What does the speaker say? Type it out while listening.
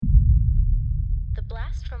The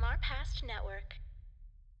Blast from Our Past Network.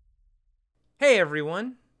 Hey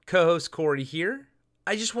everyone, co-host Corey here.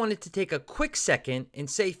 I just wanted to take a quick second and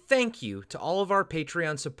say thank you to all of our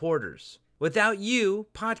Patreon supporters. Without you,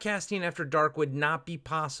 Podcasting After Dark would not be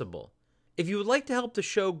possible. If you would like to help the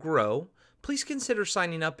show grow, please consider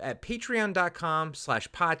signing up at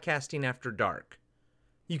patreon.com/podcastingafterdark.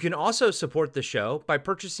 You can also support the show by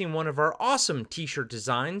purchasing one of our awesome t-shirt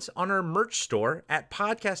designs on our merch store at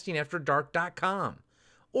podcastingafterdark.com,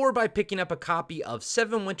 or by picking up a copy of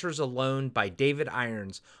 7 Winters Alone by David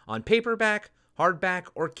Irons on paperback, hardback,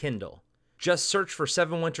 or Kindle. Just search for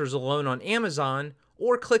 7 Winters Alone on Amazon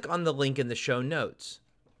or click on the link in the show notes.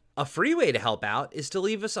 A free way to help out is to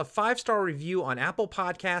leave us a 5-star review on Apple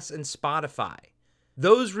Podcasts and Spotify.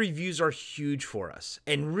 Those reviews are huge for us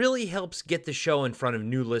and really helps get the show in front of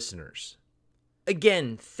new listeners.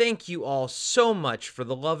 Again, thank you all so much for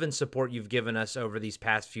the love and support you've given us over these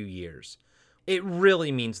past few years. It really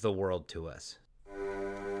means the world to us.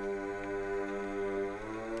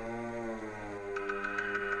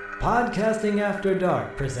 Podcasting After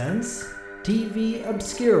Dark presents TV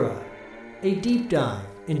Obscura, a deep dive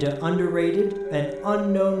into underrated and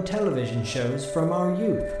unknown television shows from our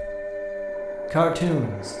youth.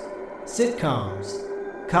 Cartoons, sitcoms,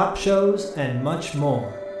 cop shows, and much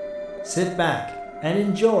more. Sit back and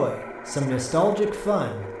enjoy some nostalgic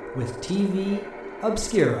fun with TV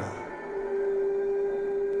Obscura.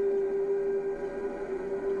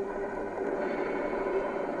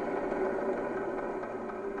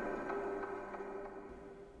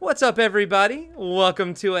 What's up, everybody?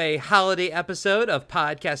 Welcome to a holiday episode of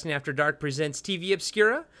Podcasting After Dark presents TV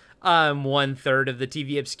Obscura. I'm 1/3 of the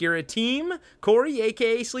TV Obscura team, Corey,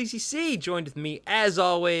 aka Sleazy C. Joined with me, as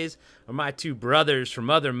always, are my two brothers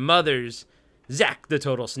from other mothers, Zach the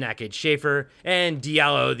Total Snackage Schaefer and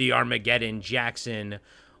Diallo the Armageddon Jackson.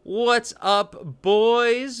 What's up,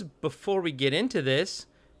 boys? Before we get into this,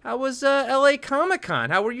 how was LA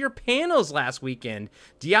Comic-Con? How were your panels last weekend?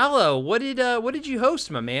 Diallo, what did you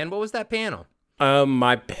host, my man? What was that panel?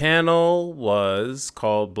 My panel was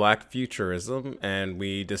called Black Futurism, and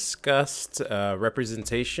we discussed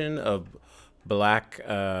representation of Black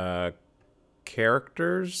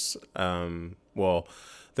characters. The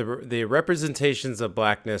representations of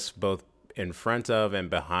Blackness both in front of and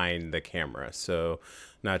behind the camera. So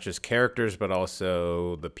not just characters, but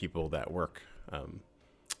also the people that work and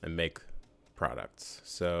make products.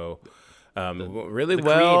 So really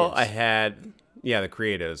well. Creatives. I had... Yeah, the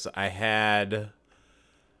creatives. I had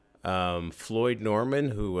Floyd Norman,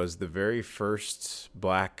 who was the very first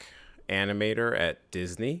Black animator at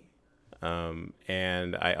Disney.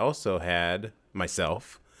 And I also had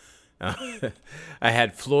myself. I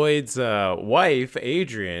had Floyd's wife,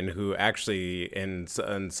 Adrian, who actually in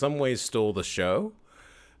some ways stole the show.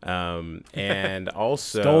 And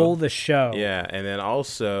also... Stole the show. Yeah, and then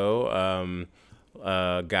also...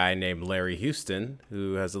 a guy named Larry Houston,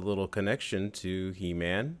 who has a little connection to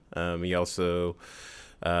He-Man. He also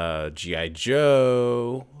G.I.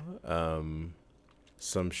 Joe,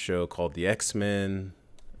 some show called The X-Men.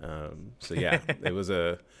 So yeah, it was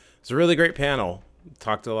a really great panel.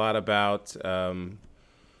 Talked a lot about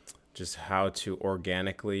just how to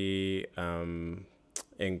organically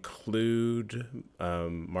include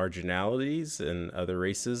marginalities and other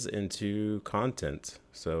races into content.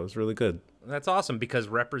 So it was really good. That's awesome because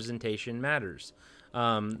representation matters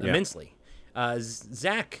immensely.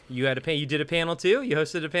 Zach, you did a panel too? You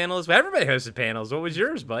hosted a panel as well? Everybody hosted panels. What was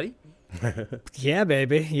yours, buddy? Yeah,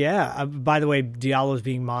 baby. Yeah. By the way, Diallo's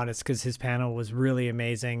being modest because his panel was really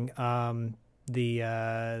amazing. There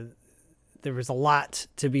was a lot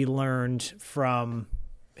to be learned from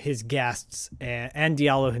his guests and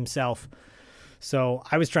Diallo himself. So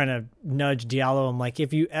I was trying to nudge Diallo. I'm like,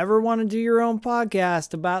 if you ever want to do your own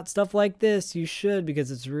podcast about stuff like this, you should, because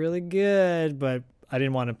it's really good. But I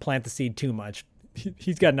didn't want to plant the seed too much.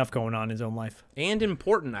 He's got enough going on in his own life. And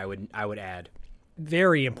important, I would add.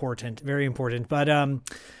 Very important, very important. But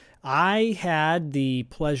I had the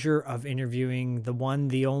pleasure of interviewing the one,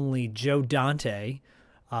 the only Joe Dante,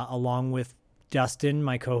 along with Dustin,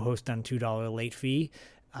 my co-host on $2 Late Fee,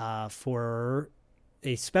 for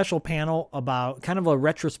a special panel about kind of a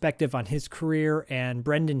retrospective on his career, and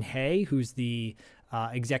Brendan Hay, who's the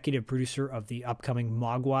executive producer of the upcoming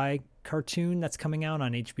Mogwai cartoon that's coming out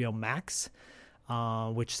on HBO Max,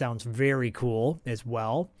 which sounds very cool as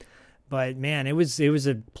well. But man, it was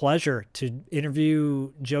a pleasure to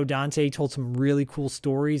interview Joe Dante. He told some really cool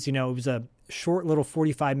stories. You know, it was a short little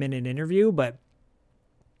 45-minute interview, but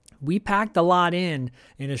we packed a lot in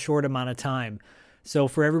a short amount of time. So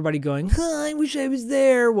for everybody going, I wish I was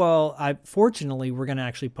there. Well, fortunately, we're going to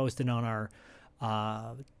actually post it on our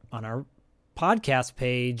on our podcast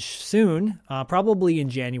page soon, probably in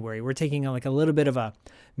January. We're taking like a little bit of a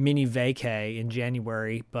mini vacay in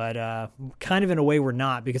January, but kind of in a way we're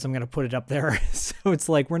not, because I'm going to put it up there. So it's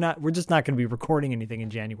like we're just not going to be recording anything in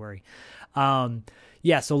January. So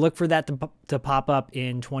look for that to pop up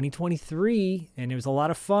in 2023, and it was a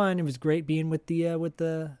lot of fun. It was great being with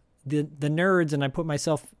the nerds, and I put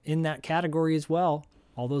myself in that category as well.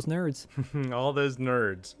 All those nerds. All those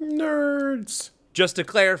nerds. Nerds. Just to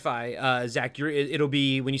clarify, Zach, it'll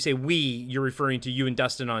be, when you say we, you're referring to you and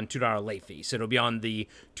Dustin on $2 late fee. So it'll be on the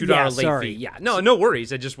 $2 late fee. Yeah, no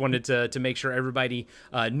worries. I just wanted to make sure everybody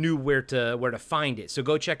knew where to find it. So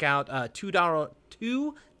go check out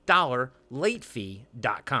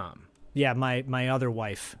 $2latefee.com. Yeah, my other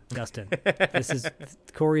wife, Dustin.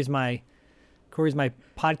 Corey's my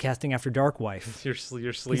podcasting after dark wife. Your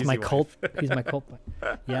sleazy He's my wife. cult. He's my cult.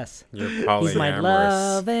 Yes. You're polyamorous. He's my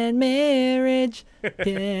love and marriage.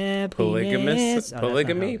 Polygamous? Oh,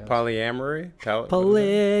 Polygamy? that's not how it goes. Polyamory?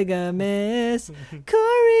 Polygamous.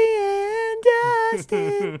 Corey and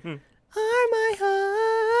Dustin are my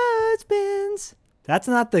husbands. That's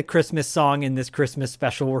not the Christmas song in this Christmas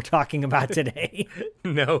special we're talking about today.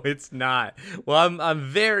 No, it's not. Well, I'm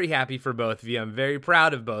very happy for both of you. I'm very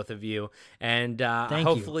proud of both of you, and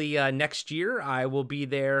hopefully next year I will be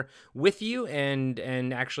there with you and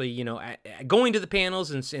actually going to the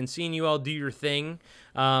panels and seeing you all do your thing.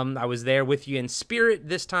 I was there with you in spirit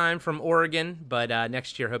this time from Oregon, but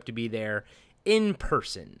next year hope to be there in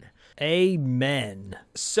person. Amen.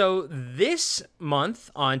 So this month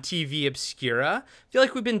on TV Obscura, I feel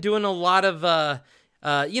like we've been doing a lot of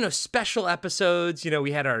special episodes.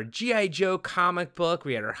 We had our G.I. Joe comic book.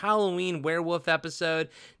 We had our Halloween werewolf episode.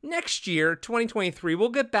 Next year, 2023, we'll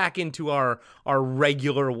get back into our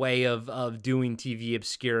regular way of doing TV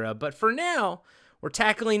Obscura. But for now, we're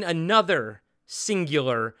tackling another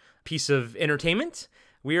singular piece of entertainment.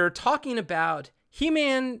 We are talking about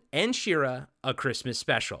He-Man and She-Ra, A Christmas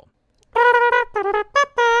Special.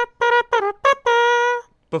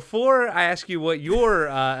 Before I ask you what your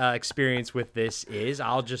experience with this is,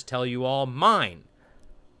 I'll just tell you all mine.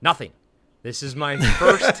 Nothing. This is my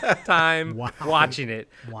first time watching it.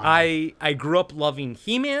 Wow. I grew up loving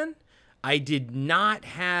He-Man. I did not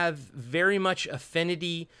have very much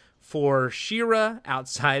affinity for She-Ra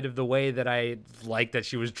outside of the way that I liked that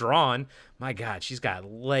she was drawn. My God, she's got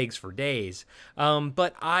legs for days.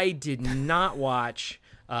 But I did not watch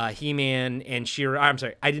He-Man and She-Ra. I'm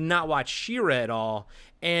sorry, I did not watch She-Ra at all.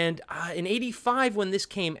 And in '85, when this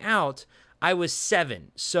came out, I was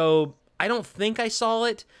 7. So I don't think I saw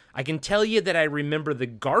it. I can tell you that I remember the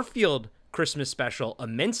Garfield Christmas special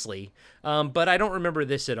immensely, but I don't remember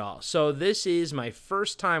this at all. So this is my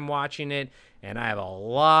first time watching it, and I have a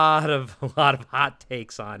lot of hot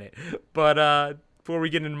takes on it. But before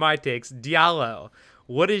we get into my takes, Diallo,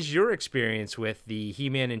 what is your experience with the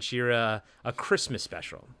He-Man and She-Ra A Christmas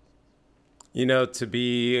Special? To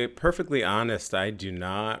be perfectly honest, I do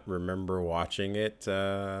not remember watching it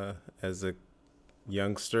as a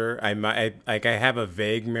youngster. I have a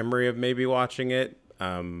vague memory of maybe watching it,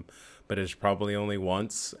 but it's probably only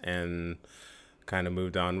once and kind of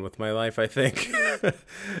moved on with my life, I think.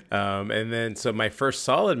 And then, so my first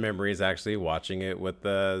solid memory is actually watching it with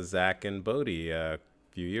Zach and Bodie a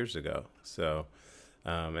few years ago. So,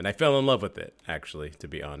 and I fell in love with it, actually, to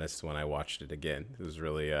be honest, when I watched it again. It was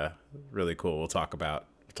really, really cool. We'll talk about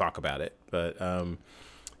it. But,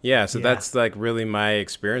 that's like really my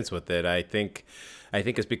experience with it. I think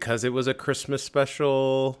it's because it was a Christmas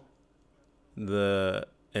special, and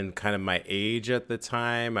kind of my age at the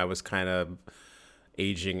time, I was kind of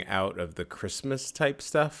aging out of the Christmas type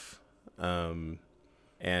stuff. So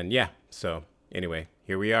anyway,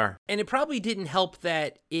 here we are. And it probably didn't help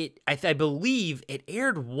that I believe it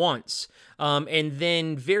aired once, and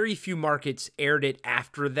then very few markets aired it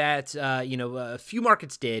after that. A few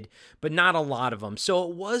markets did, but not a lot of them. So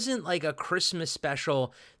it wasn't like a Christmas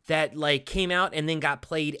special that like came out and then got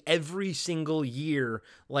played every single year,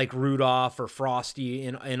 like Rudolph or Frosty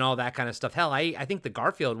and all that kind of stuff. Hell, I think the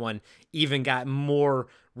Garfield one even got more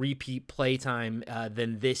repeat playtime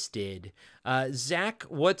than this did. Zach,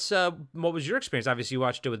 what was your experience? Obviously, you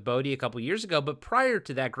watched it with Bodie a couple years ago, but prior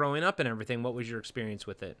to that, growing up and everything, what was your experience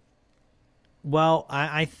with it? Well,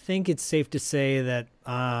 I think it's safe to say that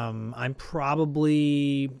I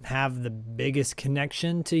probably have the biggest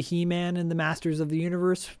connection to He-Man and the Masters of the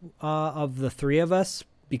Universe of the three of us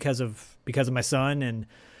because of my son.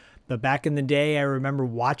 But back in the day, I remember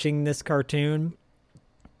watching this cartoon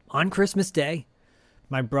on Christmas Day.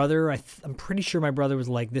 My brother, I'm pretty sure my brother was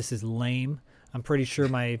like, "This is lame." I'm pretty sure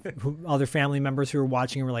my other family members who were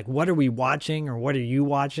watching were like, "What are we watching?" or "What are you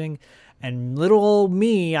watching?" And little old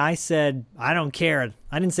me, I said, "I don't care."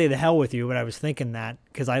 I didn't say the hell with you, but I was thinking that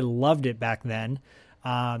because I loved it back then.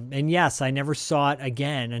 And yes, I never saw it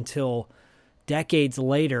again until decades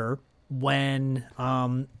later when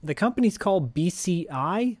the company's called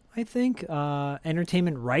BCI, I think,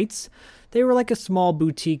 Entertainment Rights. They were like a small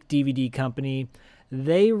boutique DVD company.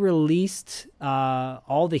 They released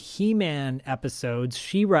all the He-Man episodes,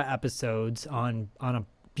 She-Ra episodes on a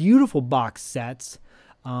beautiful box sets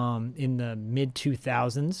in the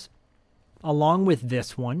mid-2000s, along with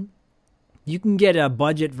this one. You can get a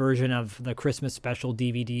budget version of the Christmas special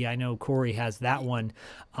DVD. I know Corey has that one.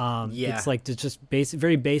 It's like it's just basic,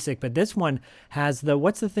 very basic. But this one has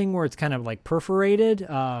what's the thing where it's kind of like perforated,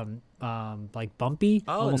 like bumpy,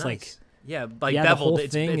 almost nice. like beveled. The whole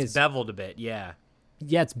It's thing is beveled a bit. Yeah.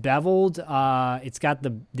 Yeah, it's beveled. It's got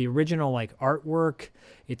the original like artwork.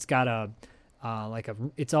 It's got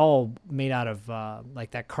it's all made out of like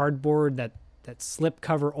that cardboard, that slip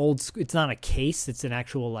cover it's not a case. It's an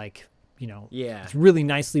actual like. It's really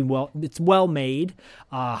nicely it's well made,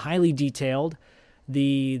 highly detailed.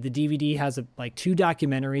 The DVD has like 2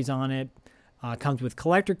 documentaries on it. Comes with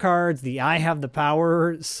collector cards, the I Have the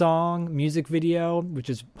Power song, music video,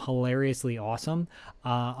 which is hilariously awesome.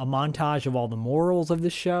 A montage of all the morals of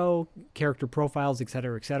the show, character profiles,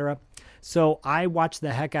 etc., etc. So I watched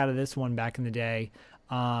the heck out of this one back in the day,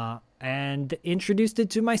 and introduced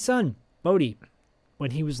it to my son, Bodhi,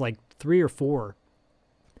 when he was like 3 or 4.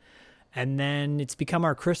 And then it's become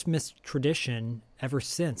our Christmas tradition ever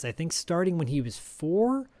since. I think starting when he was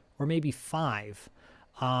 4 or maybe 5.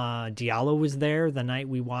 Diallo was there the night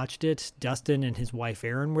we watched it. Dustin and his wife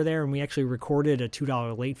Erin were there, and we actually recorded a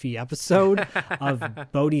 $2 late fee episode of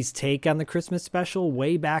Bodhi's take on the Christmas special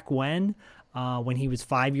way back when he was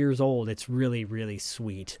 5 years old. It's really, really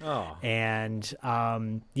sweet. Oh. And so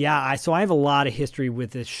I have a lot of history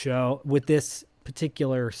with this show, with this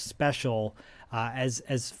particular special.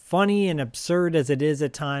 As funny and absurd as it is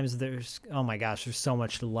at times, there's so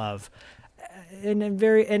much to love, and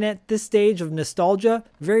at this stage of nostalgia,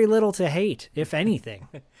 very little to hate, if anything.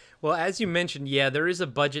 Well, as you mentioned, there is a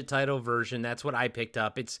budget title version. That's what I picked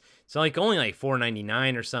up. It's only like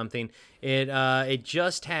 $4.99 or something. It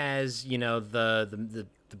just has the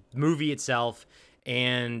movie itself.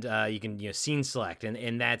 And you can scene select,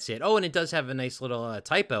 and that's it. Oh, and it does have a nice little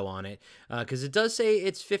typo on it, because it does say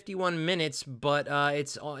it's 51 minutes, but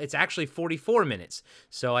it's actually 44 minutes.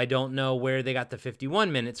 So I don't know where they got the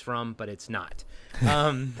 51 minutes from, but it's not.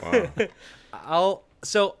 Wow.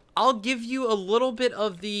 I'll give you a little bit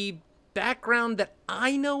of the background that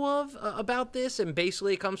I know of about this, and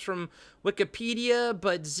basically it comes from Wikipedia,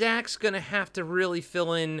 but Zach's gonna have to really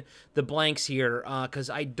fill in the blanks here, because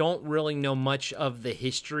I don't really know much of the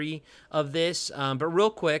history of this. But real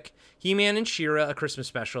quick, He-Man and She-Ra, A Christmas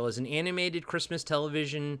Special, is an animated Christmas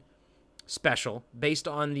television special based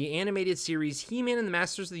on the animated series He-Man and the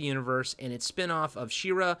Masters of the Universe and its spin-off of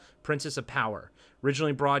She-Ra, Princess of Power,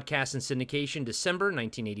 originally broadcast in syndication December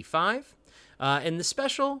 1985. In the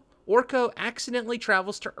special, Orko accidentally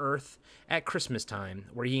travels to Earth at Christmas time,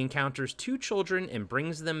 where he encounters 2 children and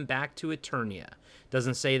brings them back to Eternia.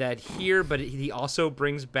 Doesn't say that here, but he also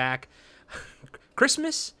brings back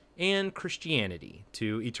Christmas and Christianity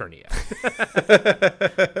to Eternia.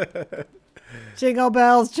 Jingle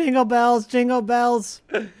bells, jingle bells, jingle bells.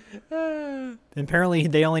 Apparently,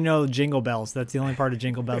 they only know Jingle Bells. That's the only part of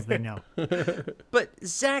Jingle Bells they know. But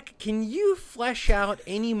Zach, can you flesh out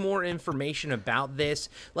any more information about this?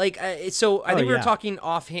 Like, so I think we were talking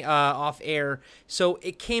off air. So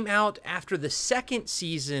it came out after the 2nd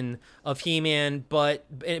season of He-Man, but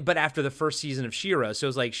after the 1st season of She-Ra. So it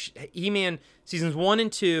was like He-Man seasons 1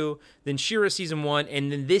 and 2, then She-Ra season 1,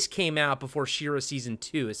 and then this came out before She-Ra season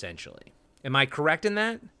 2, essentially. Am I correct in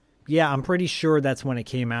that? Yeah, I'm pretty sure that's when it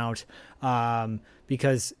came out,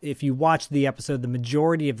 because if you watch the episode, the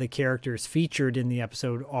majority of the characters featured in the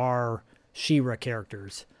episode are She-Ra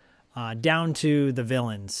characters, down to the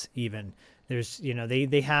villains even. There's,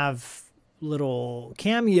 they have little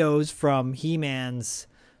cameos from He-Man's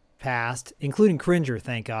past, including Cringer,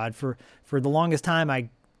 thank God. For the longest time, I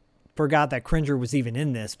forgot that Cringer was even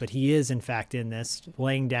in this, but he is, in fact, in this,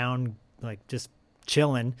 laying down, like, just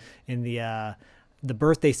chilling in the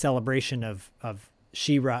birthday celebration of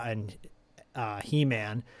She-Ra and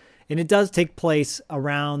He-Man. And it does take place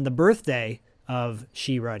around the birthday of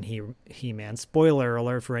She-Ra and He-Man. Spoiler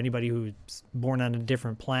alert for anybody who's born on a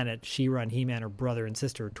different planet. She-Ra and He-Man are brother and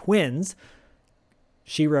sister twins.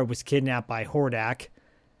 She-Ra was kidnapped by Hordak,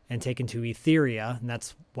 and taken to Etheria, and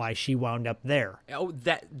that's why she wound up there. Oh,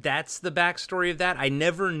 that's the backstory of that. I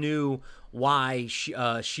never knew why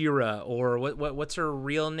She-Ra, or what's her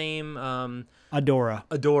real name? Adora.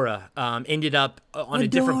 Ended up on a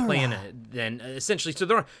different planet than essentially. So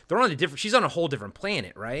they're on a different. She's on a whole different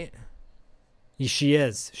planet, right? She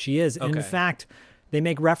is. And in fact, they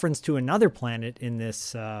make reference to another planet in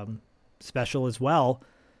this special as well.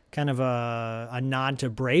 Kind of a nod to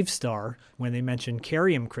Brave Star when they mention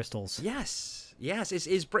Carium crystals. Yes.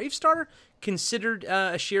 Is Brave Star considered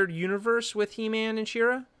a shared universe with He-Man and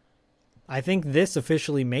She-Ra? I think this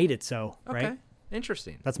officially made it so, right? Okay,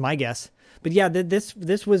 interesting. That's my guess. But yeah, this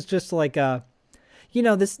was just like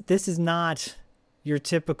this is not your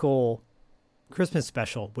typical Christmas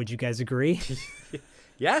special. Would you guys agree?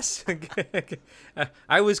 Yes.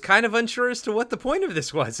 I was kind of unsure as to what the point of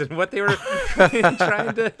this was and what they were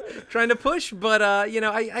trying to push. But,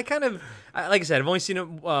 I kind of, like I said, I've only seen it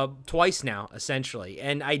twice now, essentially.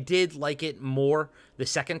 And I did like it more the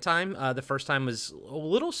second time. The first time was a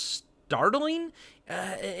little startling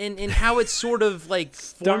in how it's sort of like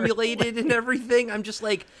formulated and everything. I'm just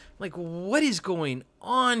like, what is going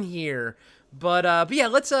on here? But yeah,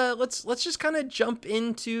 let's just kind of jump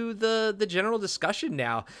into the general discussion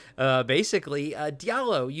now. Basically,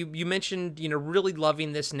 Diallo, you mentioned really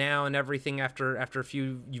loving this now and everything after a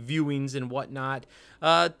few viewings and whatnot.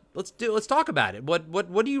 Let's talk about it.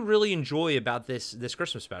 What do you really enjoy about this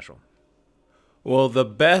Christmas special? Well, the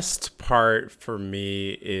best part for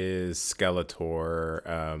me is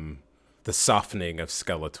Skeletor, the softening of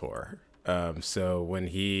Skeletor. So when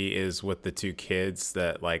he is with the two kids,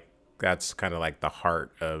 that's kind of like the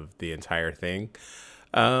heart of the entire thing.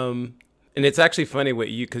 And it's actually funny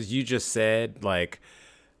because you just said,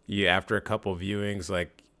 after a couple viewings,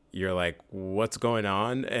 you're like, what's going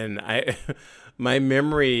on? And my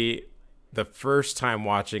memory, the first time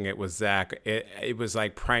watching it was Zach, it was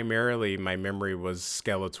primarily my memory was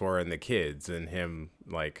Skeletor and the kids and him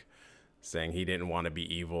saying he didn't want to be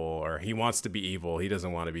evil, or he wants to be evil, he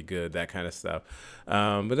doesn't want to be good, that kind of stuff.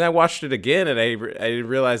 But then I watched it again, and I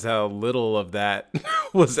realized how little of that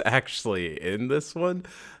was actually in this one.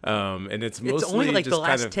 And it's mostly only just the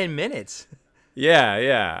last kind of 10 minutes.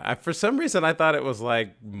 Yeah. For some reason, I thought it was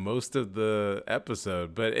most of the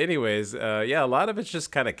episode. But anyways, a lot of it's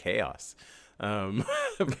just kind of chaos.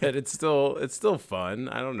 But it's still fun.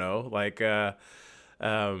 I don't know. I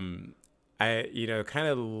kind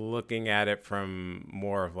of looking at it from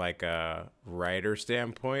more of a writer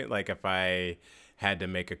standpoint. If I had to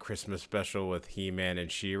make a Christmas special with He-Man and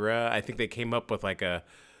She-Ra, I think they came up with a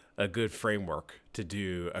good framework to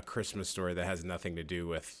do a Christmas story that has nothing to do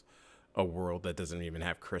with a world that doesn't even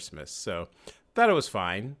have Christmas. So thought it was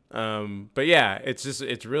fine. But yeah,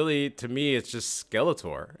 it's really, to me, it's just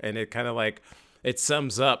Skeletor, and it kind of it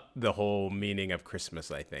sums up the whole meaning of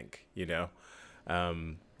Christmas, I think,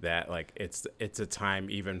 that it's a time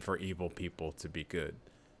even for evil people to be good.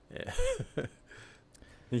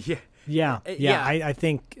 Yeah. I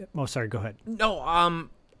think. Oh, sorry. Go ahead. No.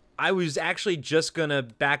 I was actually just gonna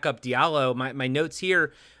back up Diallo. My notes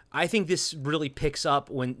here. I think this really picks up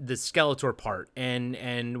when the Skeletor part and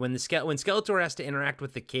when Skeletor has to interact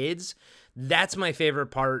with the kids. That's my favorite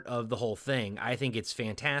part of the whole thing. I think it's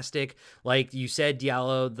fantastic. Like you said,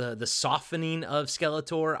 Diallo, the softening of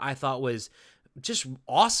Skeletor, I thought was just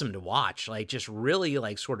awesome to watch, just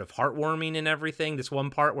really sort of heartwarming and everything. This one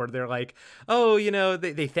part where they're like, oh,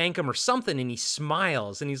 they thank him or something, and he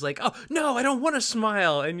smiles and he's like, oh no, I don't want to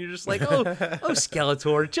smile, and you're just like, oh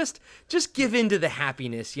Skeletor, just give in to the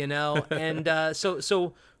happiness, and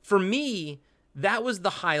so for me, that was the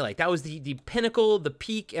highlight. That was the pinnacle, the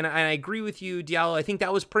peak, and I agree with you, Diallo. I think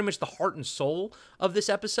that was pretty much the heart and soul of this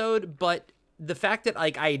episode. But the fact that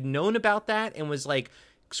I had known about that and was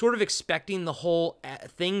sort of expecting the whole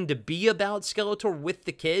thing to be about Skeletor with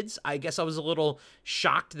the kids, I guess I was a little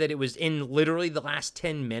shocked that it was in literally the last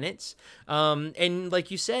 10 minutes. And like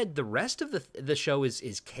you said, the rest of the show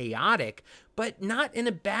is chaotic, but not in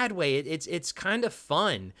a bad way. It's kind of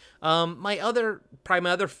fun. My other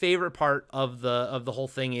favorite part of the whole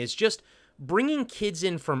thing is just bringing kids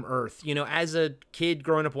in from Earth. As a kid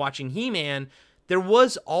growing up watching He-Man, there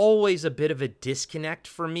was always a bit of a disconnect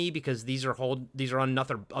for me because these are on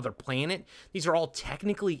another planet. These are all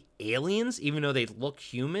technically aliens, even though they look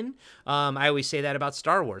human. I always say that about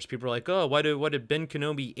Star Wars. People are like, oh, why did Ben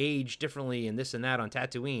Kenobi age differently and this and that on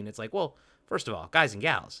Tatooine? It's like, well, first of all, guys and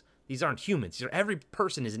gals, These aren't humans. Every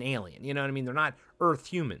person is an alien. You know what I mean? They're not Earth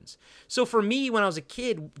humans. So for me, when I was a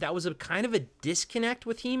kid, that was a kind of a disconnect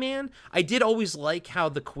with He-Man. I did always like how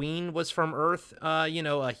the Queen was from Earth.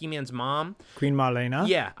 He-Man's mom, Queen Marlena.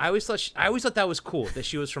 Yeah, I always thought that was cool that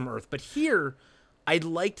she was from Earth. But here, I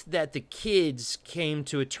liked that the kids came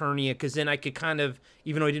to Eternia, because then I could kind of,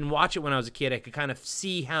 even though I didn't watch it when I was a kid, I could kind of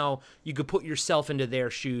see how you could put yourself into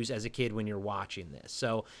their shoes as a kid when you're watching this.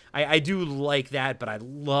 So I do like that, but I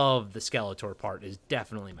love the Skeletor part is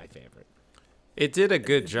definitely my favorite. It did a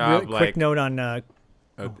good job. Real quick note on. I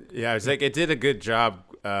was like, it did a good job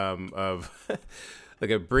of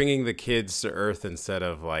of bringing the kids to Earth instead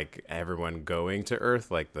of like everyone going to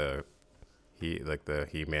Earth, like the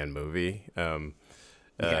He-Man movie.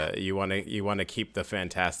 You want to keep the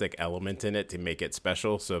fantastic element in it to make it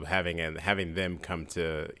special. So having them come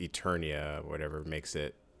to Eternia, whatever, makes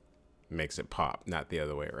it pop, not the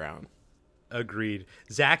other way around. Agreed.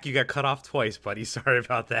 Zach, you got cut off twice, buddy. Sorry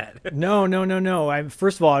about that. No.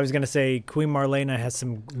 First of all, I was going to say Queen Marlena has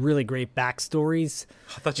some really great backstories.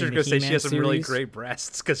 I thought you were going to say she has some really great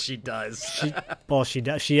breasts, because she does. She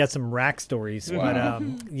does. She has some rack stories, but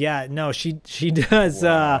she does.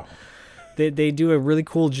 Wow. They do a really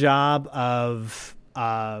cool job of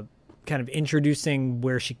kind of introducing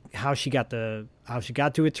how she got to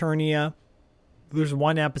Eternia. There's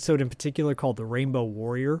one episode in particular called The Rainbow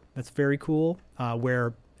Warrior that's very cool,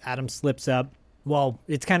 where Adam slips up. Well,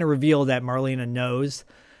 it's kind of revealed that Marlena knows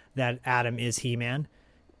that Adam is He-Man,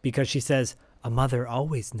 because she says, "A mother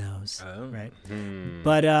always knows," right?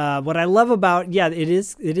 But what I love about, it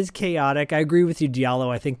is chaotic. I agree with you, Diallo.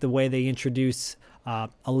 I think the way they introduce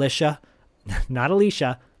Alicia, not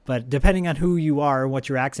Alicia, but depending on who you are and what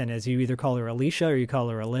your accent is, you either call her Alicia or you call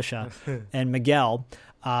her Alicia, and Miguel,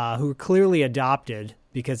 who are clearly adopted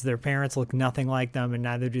because their parents look nothing like them, and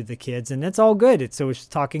neither do the kids, and it's all good. It's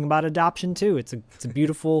talking about adoption too. It's a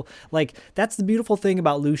beautiful, that's the beautiful thing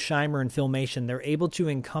about Lou Scheimer and Filmation. They're able to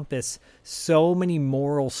encompass so many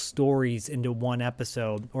moral stories into one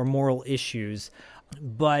episode, or moral issues,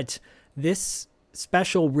 but this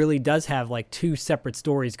special really does have two separate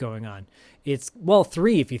stories going on. It's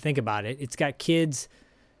three if you think about it. It's got kids.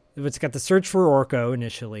 It's got the search for Orko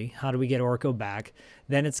initially. How do we get Orko back?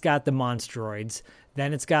 Then it's got the Monstroids.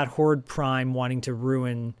 Then it's got Horde Prime wanting to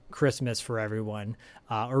ruin Christmas for everyone,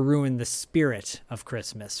 or ruin the spirit of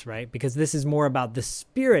Christmas, right? Because this is more about the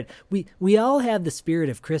spirit. We all have the spirit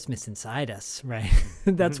of Christmas inside us, right?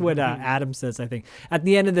 That's what Adam says, I think. At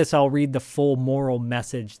the end of this, I'll read the full moral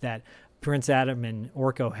message that Prince Adam and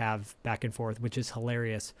Orko have back and forth, which is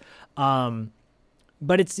hilarious.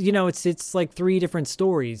 But it's like three different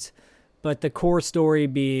stories, but the core story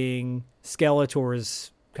being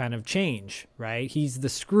Skeletor's kind of change, right? He's the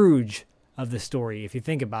Scrooge of the story. If you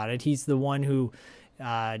think about it, he's the one who,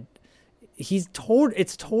 it's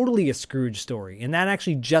totally a Scrooge story. And that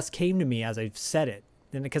actually just came to me as I said it.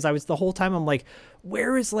 And because the whole time I'm like,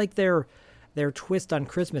 where is their twist on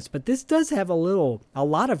Christmas? But this does have a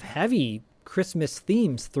lot of heavy Christmas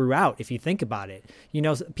themes throughout, if you think about it.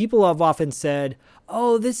 People have often said,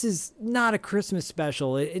 oh, this is not a Christmas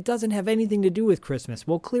special. It doesn't have anything to do with Christmas.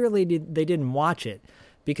 Well, clearly they didn't watch it,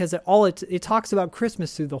 because it talks about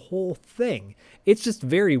Christmas through the whole thing. It's just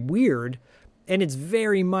very weird, and it's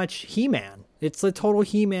very much He-Man. It's a total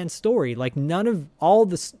He-Man story. None of all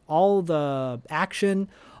the action,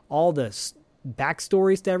 all the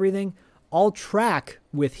backstories to everything, all track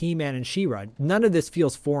with He-Man and She-Ra. None of this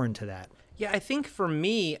feels foreign to that. Yeah, I think for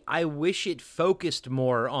me, I wish it focused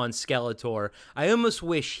more on Skeletor. I almost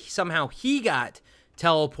wish somehow he got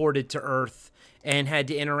teleported to Earth and had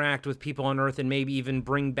to interact with people on Earth, and maybe even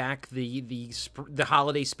bring back the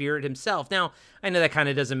holiday spirit himself. Now, I know that kind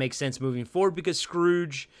of doesn't make sense moving forward, because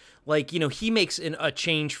Scrooge, he makes a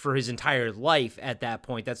change for his entire life at that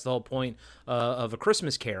point. That's the whole point of A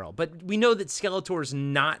Christmas Carol. But we know that Skeletor's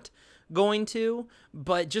not going to,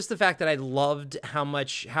 but just the fact that I loved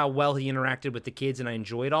how well he interacted with the kids, and I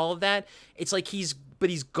enjoyed all of that. It's he's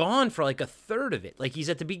gone for a third of it. He's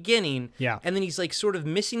at the beginning, and then he's sort of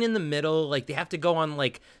missing in the middle. They have to go on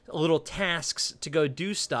little tasks to go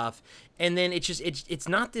do stuff, and then it's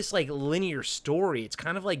not this linear story. It's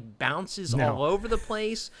kind of bounces all over the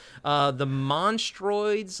place. The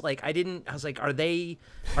Monstroids, I was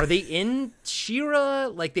are they in She-Ra?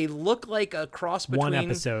 They look like a cross between one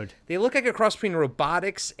episode. They look like a cross between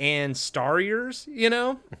robotics and Starriors,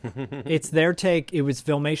 It's their take. It was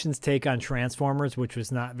Filmation's take on Transformers, which which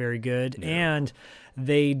was not very good. No. And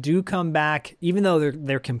they do come back, even though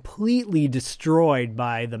they're completely destroyed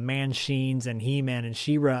by the Manchines and He-Man and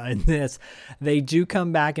She-Ra in this. They do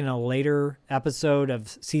come back in a later episode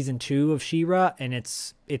of season 2 of She-Ra, and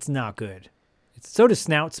it's not good. So does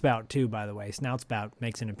Snout Spout too, by the way. Snout Spout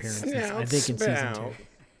makes an appearance, I think, in season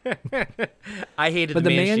 2. I hated the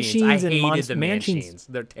Manchines. I hated the Manchines. Manchines.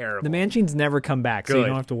 They're terrible. The Manchines never come back, so you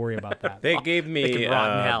don't have to worry about that. They gave me they can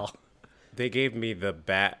rot in hell. They gave me the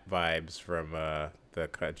Bat vibes from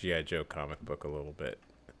the G.I. Joe comic book a little bit.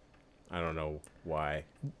 I don't know why.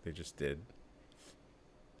 They just did.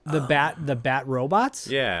 The Bat robots?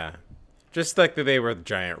 Yeah. Just like they were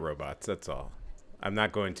giant robots, that's all. I'm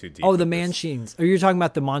not going too deep. Oh, the Manchines. Oh, you're talking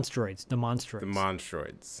about the Monstroids. The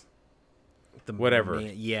Monstroids. The whatever.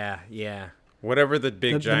 Yeah. Whatever the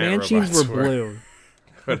big giant the Manchines robots were blue.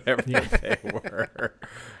 Whatever they were.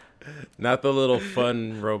 Not the little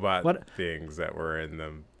fun robot things that were in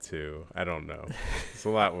them too. I don't know. A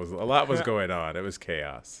lot was going on. It was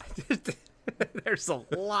chaos. There's a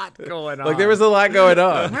lot going on. Like there was a lot going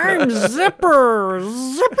on. I'm Zipper,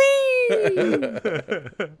 Zippy.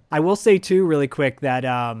 I will say too, really quick, that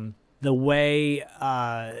the way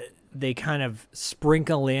they kind of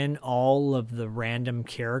sprinkle in all of the random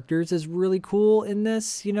characters is really cool in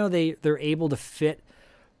this. You know, they're able to fit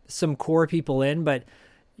some core people in, but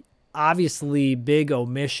obviously big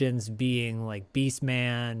omissions being like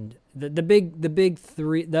Beastman, the big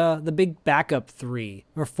three, the big backup 3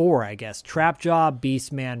 or 4, I guess. Trapjaw,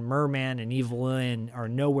 Beastman, Merman, and Evelyn are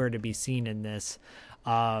nowhere to be seen in this.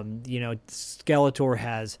 Skeletor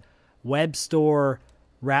has Webstor,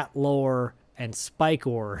 Ratlore, and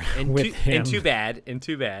Spikor with him. And Too Bad.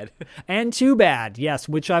 And Too Bad, yes,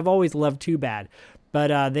 which I've always loved Too Bad.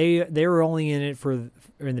 But they were only in it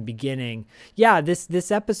in the beginning. Yeah,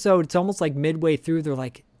 this episode, it's almost like midway through, they're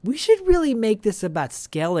like, we should really make this about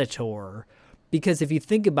Skeletor. Because if you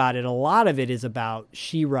think about it, a lot of it is about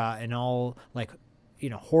She-Ra and all, like,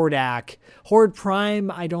 Hordak. Horde Prime,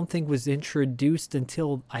 I don't think was introduced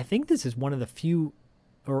until, I think this is one of the few,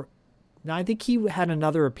 I think he had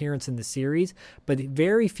another appearance in the series, but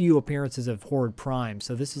very few appearances of Horde Prime.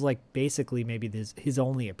 So this is like basically maybe his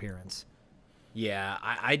only appearance. Yeah,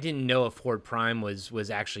 I didn't know if Horde Prime was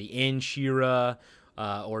actually in She-Ra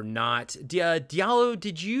or not. Diallo,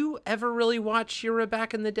 did you ever really watch She-Ra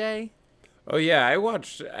back in the day? Oh yeah,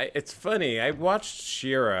 it's funny. I watched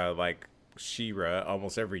She-Ra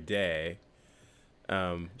almost every day.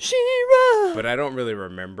 She-Ra! But I don't really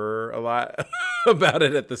remember a lot about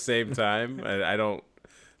it at the same time. I don't.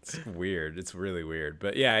 It's weird. It's really weird.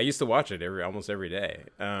 But yeah, I used to watch it almost every day.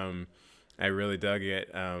 I really dug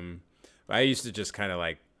it. I used to just kind of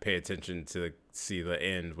like pay attention to see the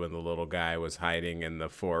end when the little guy was hiding in the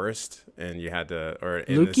forest and you had to, or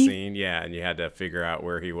in Lukey? The scene, yeah, and you had to figure out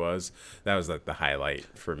where he was. That was like the highlight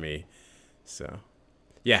for me. So,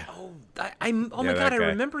 yeah. Oh my God, I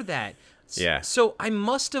remember that. Yeah. So I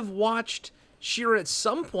must have watched She-Ra at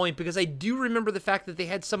some point because I do remember the fact that they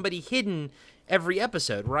had somebody hidden every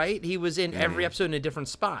episode, right? He was in every episode in a different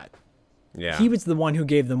spot. Yeah. He was the one who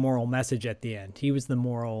gave the moral message at the end. He was the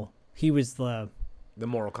moral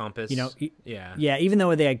compass. Yeah, even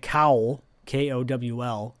though they had Kowl,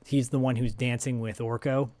 Kowl, he's the one who's dancing with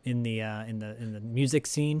Orko in the music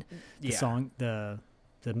scene, the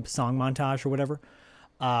song montage or whatever.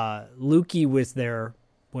 Lukey was their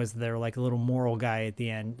like a little moral guy at the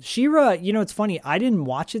end. She-Ra, it's funny, I didn't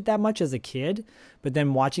watch it that much as a kid, but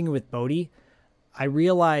then watching it with Bodhi, I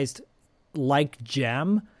realized, like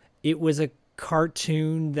Gem, it was a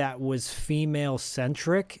cartoon that was female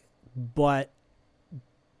centric, but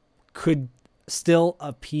could still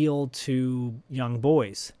appeal to young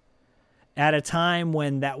boys at a time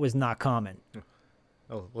when that was not common.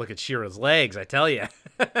 Oh, look at She-Ra's legs, I tell you.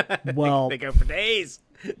 Well, they go for days,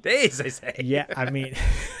 I say. Yeah, I mean,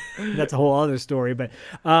 that's a whole other story. But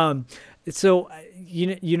so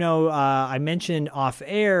I mentioned off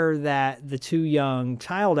air that the two young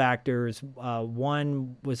child actors,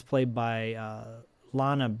 one was played by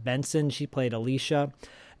Lana Benson. She played Alicia.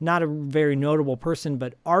 Not a very notable person,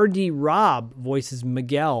 but R.D. Robb voices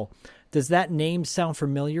Miguel. Does that name sound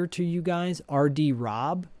familiar to you guys? R.D.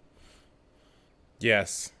 Robb?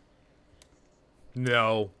 Yes.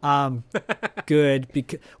 No. Good.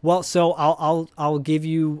 So I'll give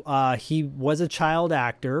you. He was a child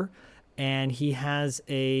actor, and he has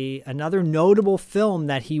another notable film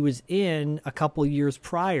that he was in a couple years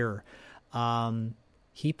prior.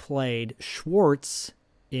 He played Schwartz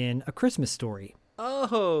in A Christmas Story.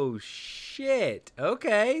 Oh shit!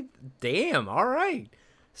 Okay, damn. All right.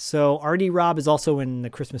 So R.D. Robb is also in The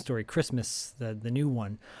Christmas Story, Christmas, the new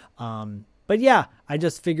one. But But yeah, I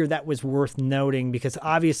just figured that was worth noting because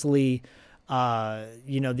obviously,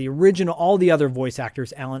 the original, all the other voice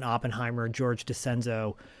actors, Alan Oppenheimer, George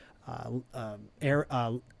DeCenzo,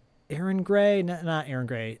 Aaron Gray, not Aaron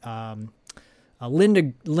Gray,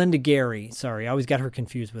 Linda Gary. Sorry, I always got her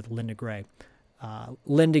confused with Linda Gray.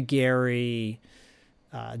 Linda Gary,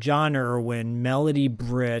 John Irwin, Melody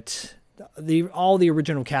Britt, all the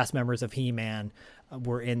original cast members of He-Man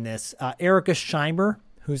were in this. Erica Scheimer,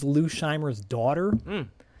 who's Lou Scheimer's daughter.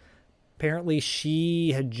 Apparently,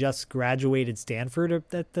 she had just graduated Stanford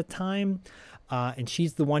at the time, and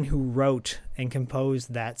she's the one who wrote and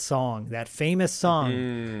composed that song, that famous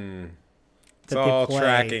song. It's all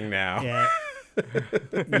tracking now. Yeah.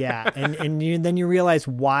 Yeah, and then you realize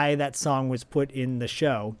why that song was put in the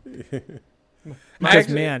show. Because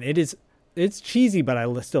man, it's cheesy, but I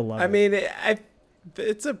still love it. I mean,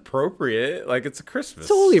 it's appropriate. Like, it's a Christmas. It's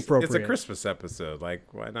totally appropriate. It's a Christmas episode.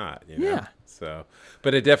 Like, why not? You know? Yeah. So,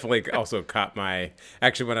 but it definitely also caught my.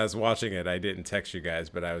 Actually, when I was watching it, I didn't text you guys,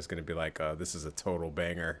 but I was going to be like, "Oh, this is a total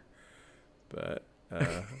banger." But.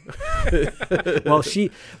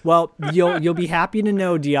 You'll be happy to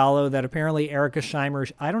know, Diallo, that apparently Erica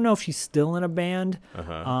Scheimer, I don't know if she's still in a band,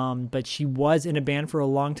 but she was in a band for a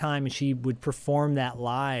long time, and she would perform that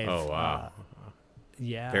live. Oh wow!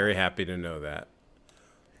 Yeah, very happy to know that.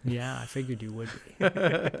 Yeah, I figured you would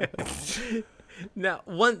be. Now,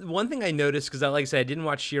 one thing I noticed, because like I said, I didn't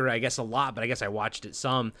watch She-Ra, I guess, a lot, but I guess I watched it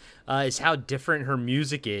some, is how different her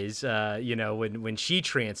music is, when she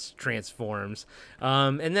transforms.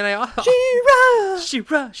 And then I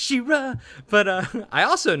She-Ra. But I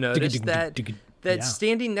also noticed that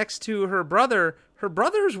standing next to her brother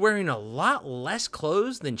is wearing a lot less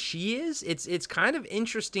clothes than she is. It's kind of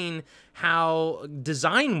interesting how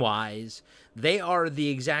design-wise they are the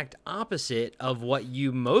exact opposite of what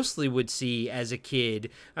you mostly would see as a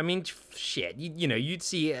kid. I mean, shit, you'd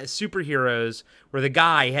see superheroes where the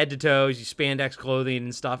guy head to toe, spandex clothing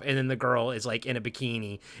and stuff, and then the girl is like in a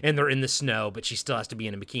bikini and they're in the snow, but she still has to be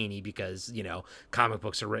in a bikini because, comic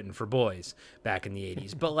books are written for boys back in the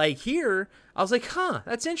 80s. But like here, I was like,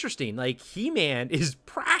 that's interesting. Like He-Man is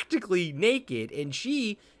practically naked and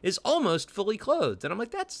she is almost fully clothed. And I'm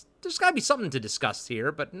like, there's got to be something to discuss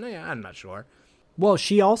here, but I'm not sure. Well,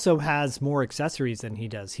 she also has more accessories than he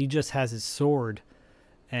does. He just has his sword,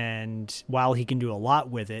 and while he can do a lot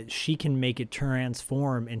with it, she can make it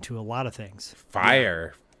transform into a lot of things.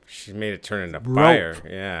 Fire. Yeah. She made it turn into fire.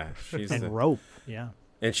 Yeah. Rope. Yeah.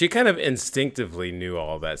 And she kind of instinctively knew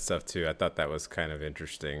all that stuff, too. I thought that was kind of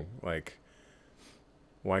interesting. Like,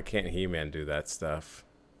 why can't He-Man do that stuff?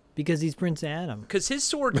 Because he's Prince Adam. Because his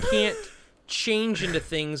sword can't change into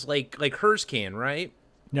things like hers can, right?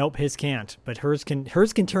 Nope, his can't. But hers can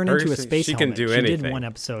turn into a space helmet. She can do anything. She did one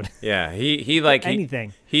episode. Yeah, he like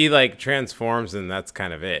anything. He like transforms, and that's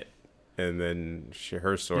kind of it. And then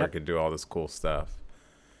her sword can do all this cool stuff.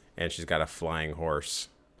 And she's got a flying horse.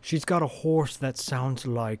 She's got a horse that sounds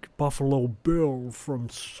like Buffalo Bill from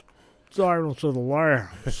Silence of the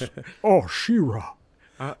Lambs. Oh, She-Ra.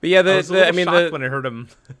 But yeah, I was a little shocked when I heard him.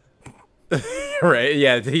 Right?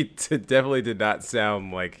 Yeah, he definitely did not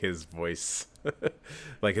sound like his voice.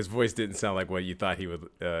 Like his voice didn't sound like what you thought he would.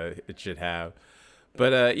 It should have.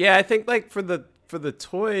 But yeah, I think like for the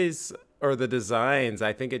toys or the designs,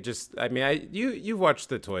 I think it just. I mean, you watched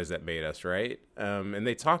the Toys That Made Us, right? And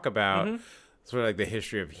they talk about sort of like the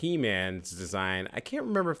history of He-Man's design. I can't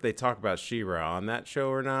remember if they talk about She-Ra on that show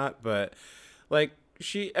or not, but like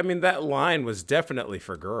that line was definitely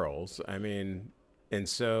for girls. I mean, and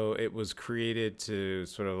so it was created to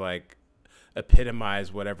sort of like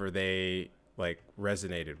epitomize whatever they like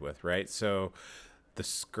resonated with, right? So the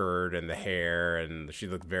skirt and the hair, and she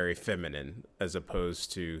looked very feminine, as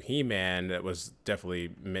opposed to He-Man that was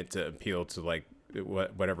definitely meant to appeal to like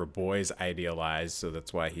whatever boys idealize. So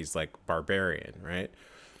that's why he's like barbarian, right?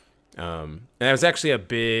 And that was actually a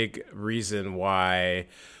big reason why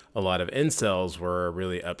a lot of incels were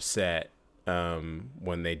really upset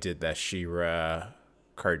when they did that She-Ra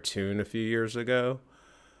cartoon a few years ago,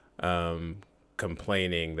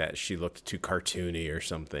 complaining that she looked too cartoony or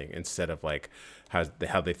something instead of like how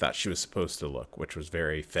they thought she was supposed to look, which was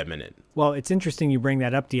very feminine. Well, it's interesting you bring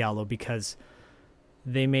that up, Diallo, because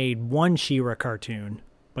they made one She-Ra cartoon,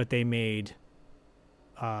 but they made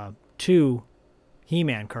two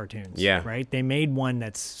He-Man cartoons. Yeah. Right? They made one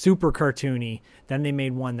that's super cartoony, then they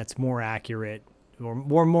made one that's more accurate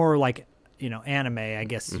or more like, anime, I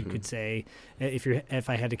guess you could say, if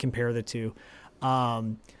I had to compare the two.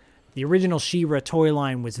 The original She-Ra toy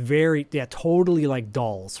line was totally like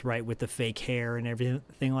dolls, right, with the fake hair and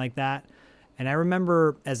everything like that. And I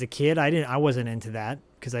remember as a kid, I wasn't into that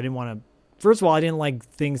because I didn't want to first of all, I didn't like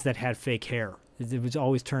things that had fake hair. It was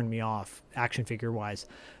always turned me off, action figure wise.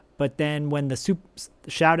 But then when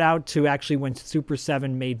shout out to actually when Super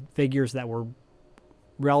 7 made figures that were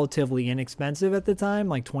relatively inexpensive at the time,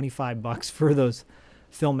 like $25 for those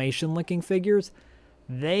Filmation looking figures,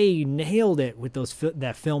 they nailed it with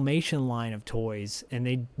that Filmation line of toys, and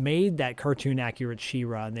they made that cartoon accurate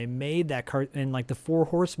She-Ra, and they made that and like the Four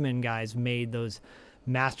Horsemen guys made those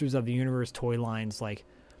Masters of the Universe toy lines, like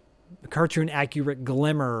cartoon accurate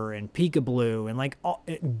Glimmer and Peekaboo, and like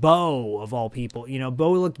Bo of all people.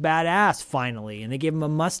 Bo looked badass finally, and they gave him a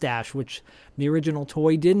mustache, which the original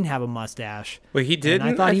toy didn't have a mustache. Wait, he didn't?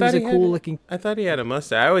 And I thought he was a cool looking. I thought he had a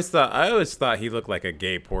mustache. I always thought he looked like a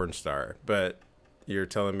gay porn star, but you're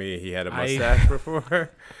telling me he had a mustache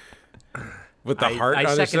before? With the heart on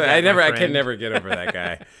his face? I can never get over that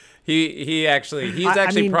guy. He's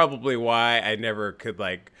actually probably why I never could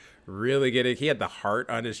like really get it. He had the heart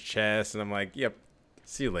on his chest, and I'm like, yep,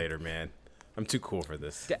 see you later, man. I'm too cool for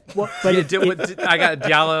this. I got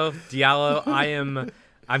Diallo.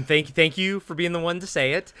 I'm thank you for being the one to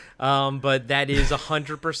say it. But that is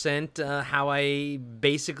 100% how I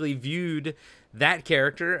basically viewed that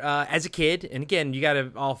character as a kid. And again, you got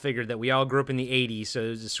to all figure that we all grew up in the 80s, so it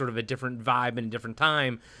was sort of a different vibe and a different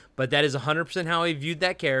time. But that is 100% how I viewed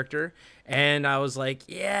that character. And I was like,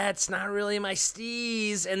 yeah, it's not really my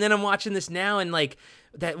steez. And then I'm watching this now, and like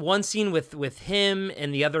that one scene with him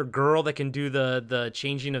and the other girl that can do the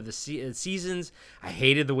changing of the seasons, I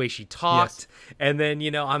hated the way she talked. Yes. And then,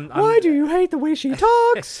 why do you hate the way she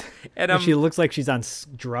talks? and she looks like she's on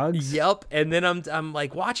drugs. Yep. And then I'm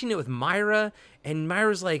like watching it with Myra, and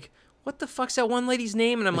Myra's like, what the fuck's that one lady's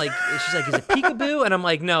name? And I'm like, she's like, is it Peekaboo? And I'm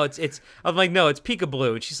like, no, it's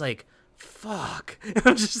Peekaboo. And she's like, fuck. And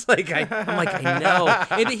I'm just like, I know.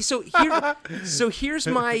 And so here's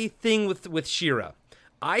my thing with She-Ra.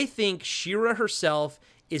 I think She-Ra herself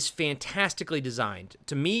is fantastically designed.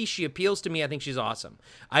 To me, she appeals to me. I think she's awesome.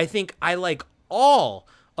 I think I like all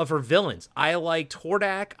of her villains. I liked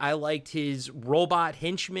Hordak. I liked his robot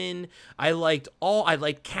henchman. I liked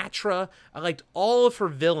Catra. I liked all of her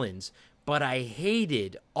villains, but I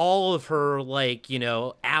hated all of her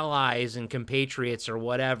allies and compatriots or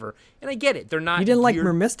whatever. And I get it. They're not. You didn't like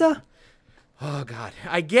Mermista? Oh God,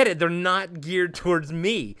 I get it. They're not geared towards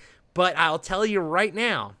me. But I'll tell you right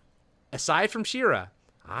now, aside from She-Ra,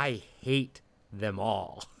 I hate them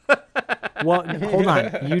all. Well, hold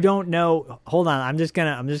on. You don't know. Hold on. I'm just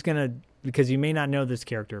gonna because you may not know this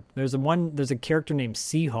character. There's a character named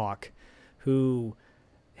Seahawk who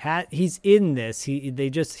he's in this.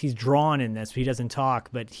 He's drawn in this. But he doesn't talk,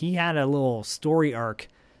 but he had a little story arc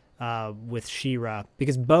with She-Ra,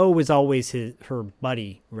 because Bo was always her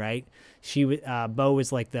buddy, right? Bo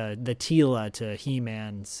was like the Teela to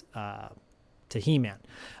He-Man's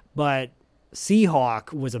but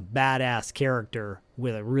Seahawk was a badass character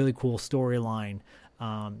with a really cool storyline.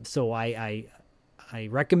 So I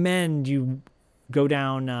recommend you go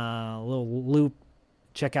down a little loop,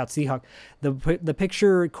 check out Seahawk. The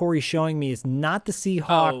picture Corey's showing me is not the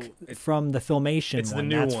Seahawk from the Filmation it's one.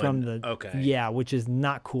 The new That's one. From the okay. Yeah, which is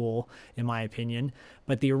not cool in my opinion.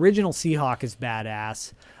 But the original Seahawk is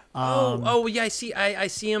badass. Yeah, I see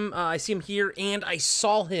him. I see him here, and I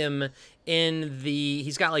saw him in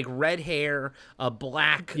he's got like red hair, a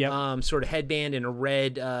black sort of headband, and a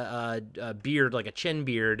red beard, like a chin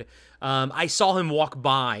beard. I saw him walk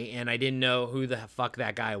by, and I didn't know who the fuck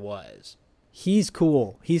that guy was. He's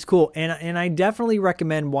cool, and I definitely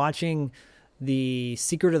recommend watching the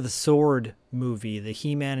Secret of the Sword movie, the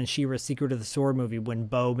He-Man and She-Ra Secret of the Sword movie, when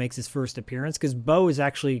Bo makes his first appearance, because Bo is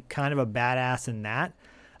actually kind of a badass in that.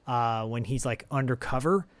 When he's like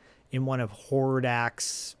undercover in one of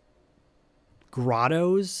Hordak's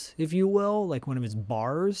grottos, if you will, like one of his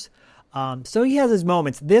bars. So he has his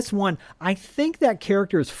moments. This one, I think that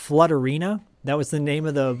character is Flutterina. That was the name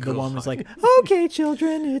of the one. Was like, okay,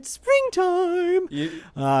 children, it's springtime.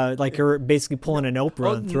 Like her basically pulling an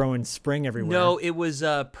Oprah and throwing spring everywhere. No, it was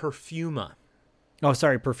Perfuma. Oh,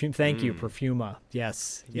 sorry, Perfume. Thank you, Perfuma.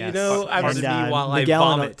 Yes. You know, I was while I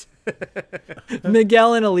vomit.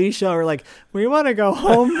 Miguel and Alicia are like, we want to go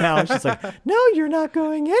home now. And she's like, no, you're not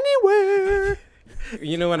going anywhere.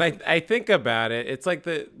 You know, when I think about it, it's like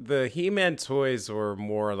the He-Man toys were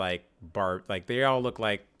more like like they all look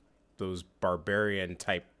like those barbarian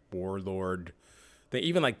type warlord. They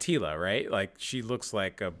even like Teela, right? Like she looks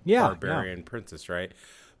like a barbarian princess, right?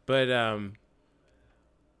 But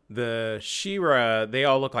the She-Ra, they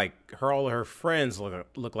all look like all her friends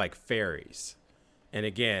look like fairies. And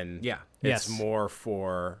again, it's more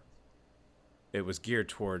it was geared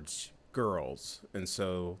towards girls. And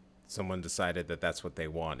so someone decided that that's what they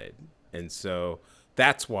wanted. And so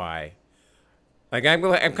that's why, like, I'm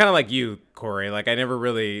kind of like you, Corey. Like, I never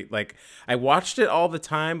really, like, I watched it all the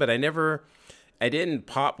time, but I didn't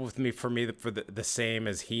pop with me for the same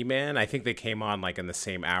as He-Man. I think they came on like in the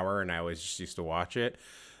same hour, and I always just used to watch it.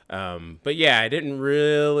 But yeah, I didn't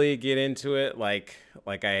really get into it like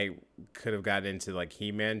I could have gotten into like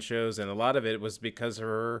He-Man shows, and a lot of it was because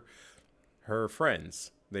of her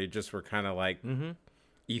friends. They just were kind of like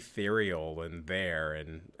ethereal and there,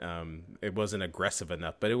 and it wasn't aggressive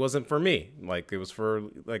enough. But it wasn't for me. Like, it was for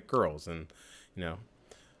like girls, and you know,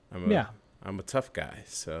 I'm a tough guy,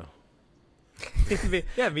 so.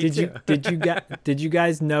 Yeah, me too. Did you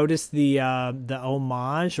guys notice the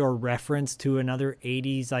homage or reference to another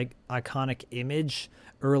 80s like iconic image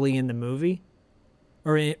early in the movie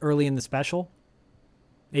or early in the special?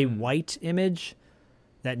 A white image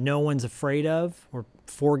that no one's afraid of, or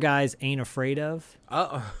four guys ain't afraid of.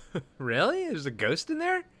 Oh, really? There's a ghost in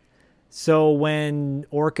there? So when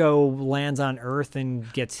Orko lands on Earth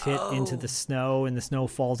and gets hit into the snow and the snow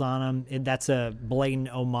falls on him, that's a blatant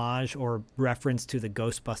homage or reference to the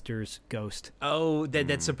Ghostbusters ghost. Oh,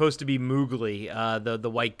 that's supposed to be Mowgli,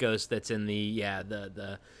 the white ghost that's in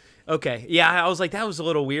the Okay, yeah, I was like, that was a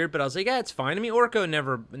little weird, but I was like, yeah, it's fine. I mean, Orko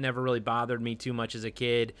never really bothered me too much as a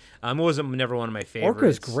kid. It wasn't never one of my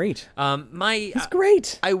favorites. Orko's great. He's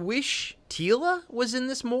great. I wish Teela was in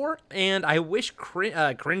this more, and I wish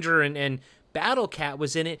Cringer and Battle Cat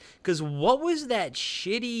was in it, because what was that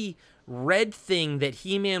shitty red thing that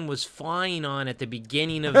He-Man was flying on at the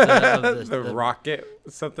beginning of the rocket,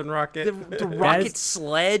 something rocket? The rocket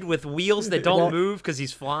sled with wheels that don't move because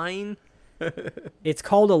he's flying? It's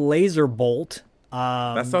called a laser bolt.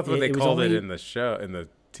 That's not what they called it in the show, in the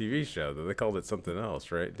TV show. They called it something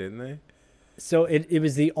else, right? Didn't they? So it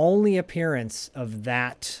was the only appearance of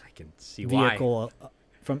that I can see vehicle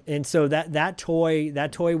why. And so that toy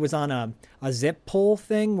was on a zip pull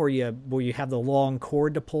thing where you have the long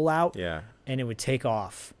cord to pull out. Yeah. And it would take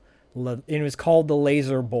off. And it was called the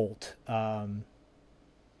laser bolt.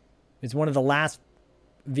 It's one of the last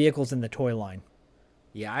vehicles in the toy line.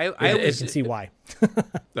 Yeah, I can see why.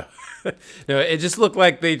 No, it just looked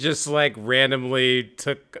like they just like randomly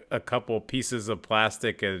took a couple pieces of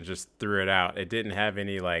plastic and just threw it out. It didn't have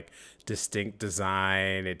any like distinct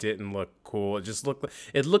design. It didn't look cool.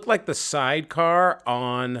 It looked like the sidecar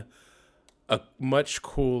on a much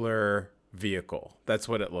cooler vehicle. That's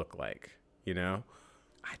what it looked like, you know?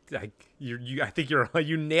 I think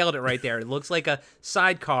you nailed it right there. It looks like a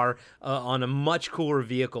sidecar on a much cooler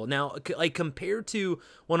vehicle. Now, like compared to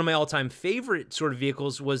one of my all-time favorite sort of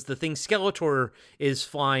vehicles was the thing Skeletor is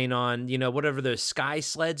flying on. You know, whatever those sky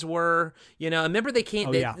sleds were. You know, remember they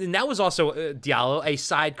can't. And that was also Diallo, a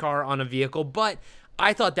sidecar on a vehicle, but.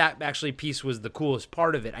 I thought that actually piece was the coolest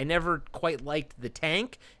part of it. I never quite liked the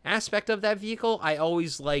tank aspect of that vehicle. I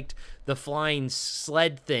always liked the flying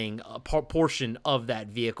sled thing, portion of that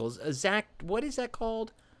vehicle. Zach, what is that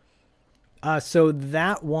called? So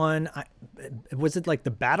that one, was it like the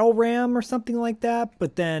battle ram or something like that?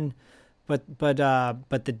 But then, but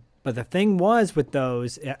the thing was with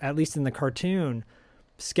those, at least in the cartoon,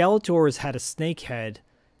 Skeletor's had a snake head.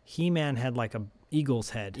 He-Man had like a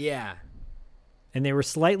eagle's head. Yeah. And they were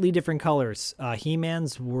slightly different colors.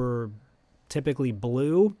 He-Man's were typically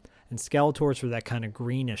blue, and Skeletor's were that kind of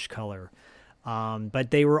greenish color.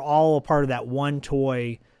 But they were all a part of that one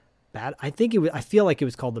toy. I feel like it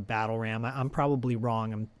was called the Battle Ram. I'm probably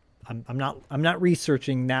wrong. I'm not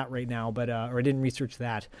researching that right now, but or I didn't research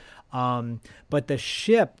that. But the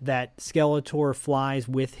ship that Skeletor flies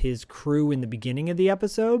with his crew in the beginning of the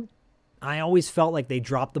episode, I always felt like they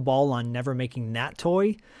dropped the ball on never making that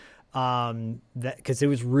toy. That because it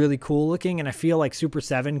was really cool looking, and I feel like Super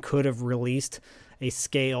 7 could have released a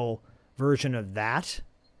scale version of that.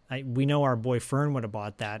 We know our boy Fern would have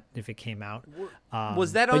bought that if it came out.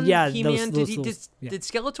 Was that on He-Man? Did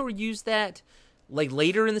Skeletor use that like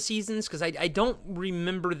later in the seasons? Because I don't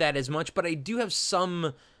remember that as much, but I do have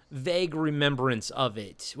some vague remembrance of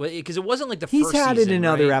it because it wasn't like the first season. He's had it in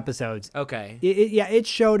other right? episodes. Okay. It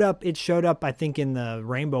showed up. It showed up, I think, in the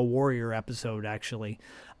Rainbow Warrior episode actually.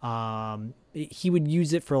 He would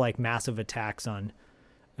use it for like massive attacks on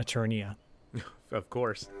Eternia. Of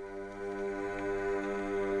course.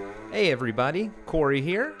 Hey everybody, Corey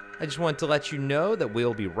here. I just wanted to let you know that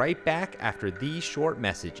we'll be right back after these short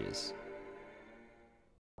messages.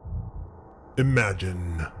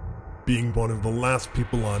 Imagine being one of the last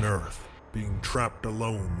people on Earth, being trapped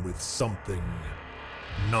alone with something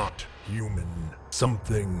not human,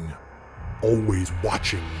 something always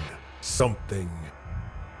watching, something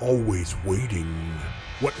always waiting.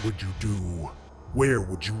 What would you do? Where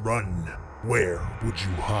would you run? Where would you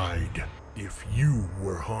hide if you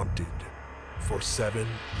were haunted for 7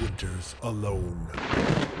 winters alone?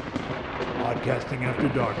 Podcasting After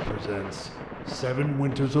Dark presents 7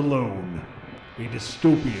 Winters Alone, a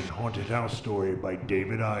dystopian haunted house story by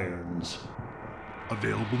David Irons.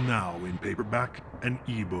 Available now in paperback and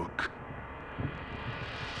ebook.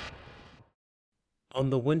 On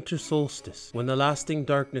the winter solstice, when the lasting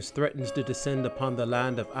darkness threatens to descend upon the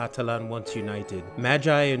land of Atalan once united,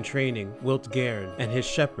 Magi in training, Wilt Garen, and his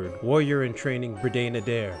shepherd, warrior in training, Bredain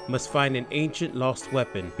Adair, must find an ancient lost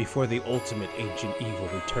weapon before the ultimate ancient evil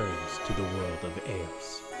returns to the world of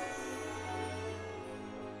Eos.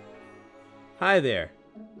 Hi there,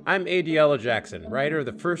 I'm Adiella Jackson, writer of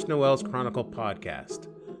the First Noel's Chronicle podcast.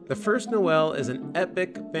 The First Noel is an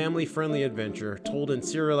epic, family-friendly adventure told in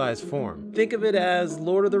serialized form. Think of it as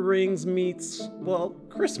Lord of the Rings meets, well,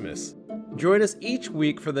 Christmas. Join us each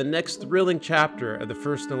week for the next thrilling chapter of The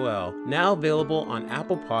First Noel, now available on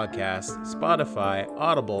Apple Podcasts, Spotify,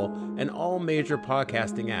 Audible, and all major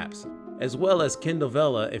podcasting apps, as well as Kindle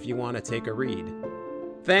Vella if you want to take a read.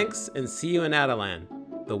 Thanks, and see you in Atalan.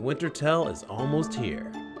 The Winter Tell is almost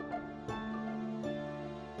here.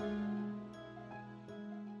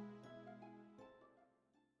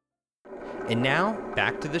 And now,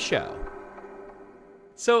 back to the show.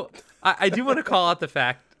 So, I do want to call out the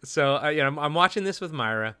fact, so, I'm watching this with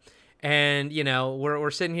Myra, and,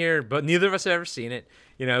 we're sitting here, but neither of us have ever seen it.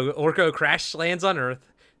 Orko crash lands on Earth.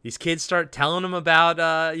 These kids start telling him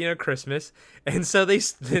about, Christmas. And so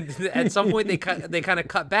at some point, they kind of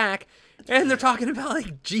cut back, and they're talking about,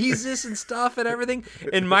 like, Jesus and stuff and everything.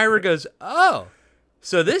 And Myra goes, oh.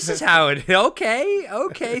 So this is how it,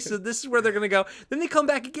 okay, so this is where they're going to go. Then they come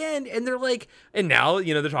back again, and they're like, and now,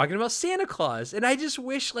 they're talking about Santa Claus. And I just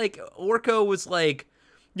wish, like, Orko was like,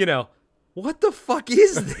 what the fuck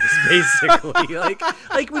is this, basically?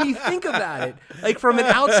 like when you think about it, like, from an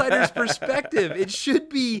outsider's perspective, it should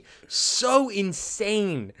be so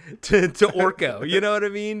insane to Orko, you know what I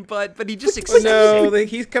mean? But he just accepts it.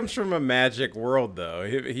 He comes from a magic world, though.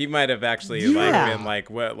 He might have actually been like,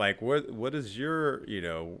 what is your,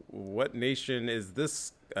 what nation is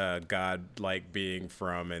this god-like being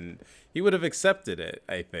from? And he would have accepted it,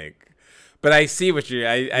 I think. But I see what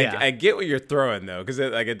I get what you're throwing, though, because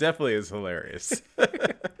it definitely is hilarious.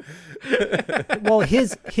 Well,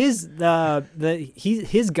 his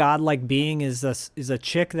godlike being is a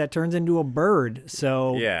chick that turns into a bird,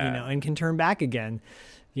 so and can turn back again,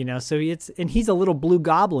 So he's a little blue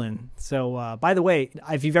goblin. So by the way,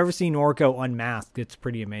 if you've ever seen Orko unmasked, it's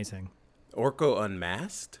pretty amazing. Orko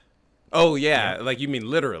unmasked? Oh yeah, like you mean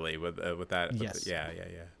literally with that? Yes. Yeah.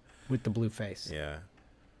 With the blue face. Yeah.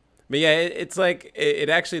 But yeah, it's like it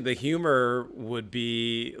actually, the humor would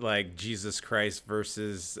be like Jesus Christ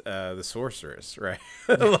versus the sorceress, right?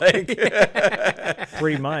 Like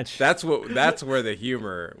pretty much. That's where the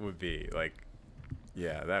humor would be. Like,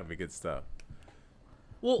 yeah, that would be good stuff.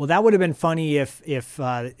 Well, that would have been funny if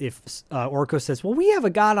Orko says, "Well, we have a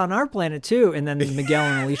god on our planet too," and then Miguel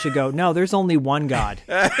and Alicia go, "No, there's only one god."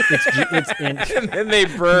 And then they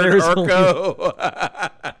burn Orko.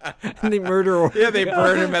 And they murder Orko. Yeah, they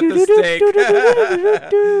burn him at the stake.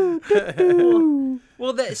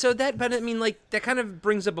 Well, but I mean, like, that kind of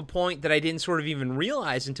brings up a point that I didn't sort of even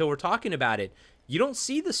realize until we're talking about it. You don't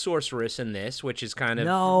see the sorceress in this, which is kind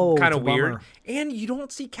of weird. And you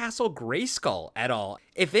don't see Castle Grayskull at all.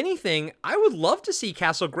 If anything, I would love to see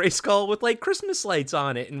Castle Grayskull with, like, Christmas lights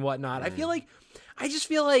on it and whatnot. I just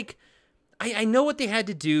feel like I know what they had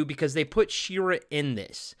to do because they put She-Ra in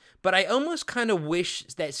this. But I almost kind of wish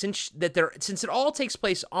that since it all takes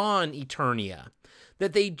place on Eternia,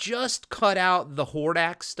 that they just cut out the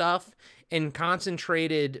Hordak stuff and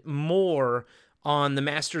concentrated more on the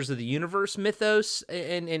Masters of the Universe mythos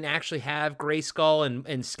and actually have Grayskull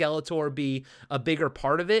and Skeletor be a bigger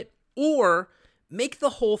part of it, or make the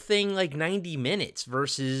whole thing like 90 minutes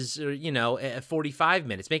versus 45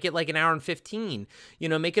 minutes. Make it like an hour and 15.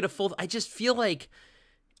 Make it a full. I just feel like,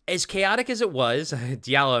 as chaotic as it was,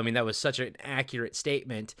 Diallo, I mean, that was such an accurate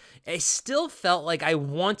statement. I still felt like I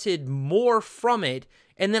wanted more from it.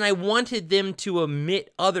 And then I wanted them to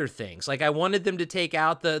omit other things. Like, I wanted them to take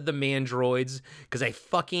out the mandroids because I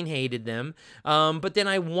fucking hated them. But then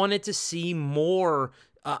I wanted to see more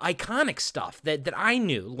iconic stuff that I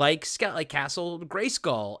knew, like Castle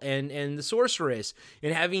Grayskull and the Sorceress,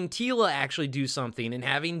 and having Teela actually do something, and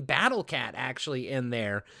having Battle Cat actually in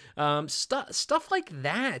there. Stuff like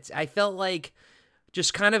that. I felt like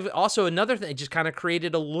just kind of also another thing, just kind of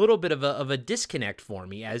created a little bit of a disconnect for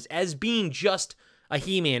me as being just a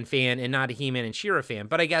He-Man fan and not a He-Man and She-Ra fan.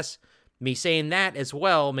 But I guess me saying that as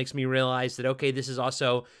well makes me realize that, okay, this is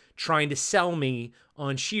also trying to sell me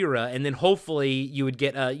on She-Ra, and then hopefully you would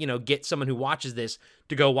get get someone who watches this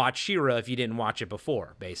to go watch She-Ra if you didn't watch it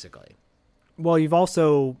before, basically. Well, you've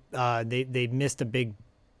also they missed a big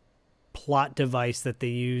plot device that they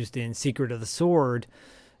used in Secret of the Sword.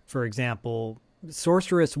 For example,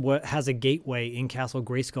 Sorceress has a gateway in Castle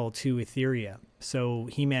Grayskull to Etheria, so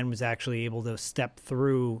He-Man was actually able to step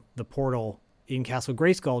through the portal in Castle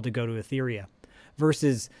Grayskull to go to Etheria,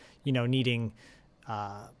 versus needing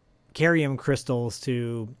Carium crystals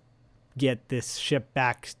to get this ship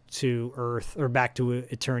back to Earth or back to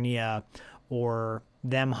Eternia, or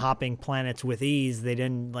them hopping planets with ease. They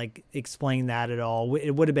didn't explain that at all.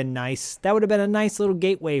 It would have been nice. That would have been a nice little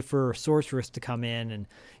gateway for Sorceress to come in and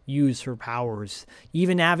use her powers.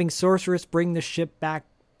 Even having Sorceress bring the ship back,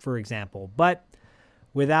 for example. But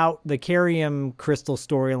without the Carium crystal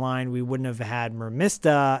storyline, we wouldn't have had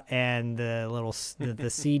Mermista and the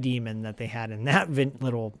sea demon that they had in that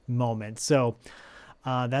little moment. So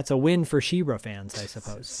that's a win for She-Ra fans, I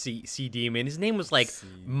suppose. Sea demon. His name was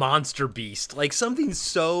Monster Beast, something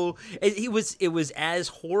so. It was as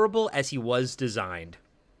horrible as he was designed.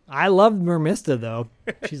 I love Mermista though.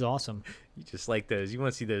 She's awesome. You just like those. You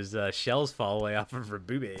want to see those shells fall away off of her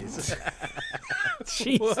boobies.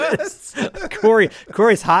 Jesus.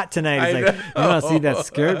 Corey's hot tonight. He's like, you want to see that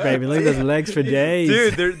skirt, baby? Look at those legs for days.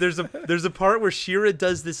 Dude, there's a part where She-Ra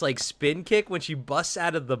does this spin kick when she busts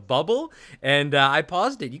out of the bubble, and I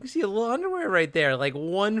paused it. You can see a little underwear right there,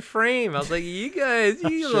 one frame. I was like, you guys,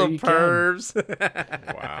 you sure little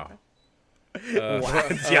pervs. Wow. I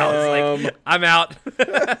was I'm out.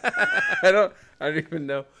 I don't even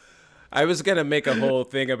know. I was gonna make a whole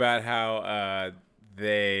thing about how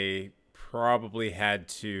they probably had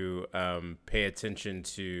to pay attention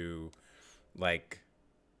to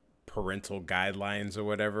parental guidelines or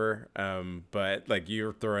whatever. But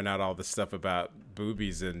you're throwing out all the stuff about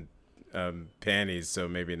boobies and panties, so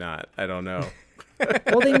maybe not. I don't know.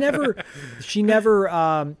 Well, she never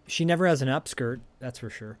has an upskirt. That's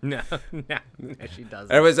for sure. No, she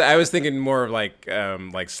doesn't. I was thinking more of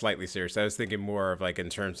slightly serious. I was thinking more of in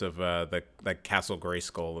terms of the Castle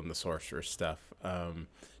Grayskull and the Sorcerer stuff.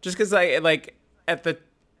 Just because at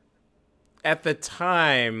the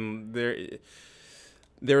time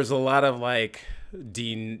there was a lot of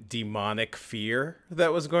demonic fear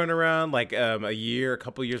that was going around. A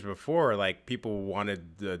couple years before, people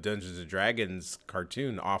wanted the Dungeons and Dragons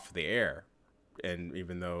cartoon off the air. And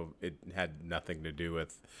even though it had nothing to do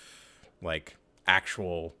with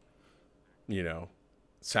actual,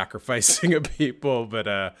 sacrificing of people,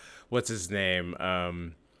 but what's his name?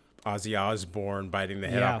 Ozzy Osbourne biting the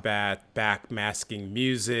head off back masking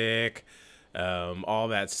music, all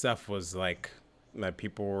that stuff was that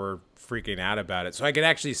people were freaking out about it. So I could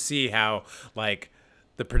actually see how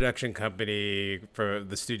the production company for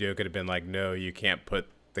the studio could have been no, you can't put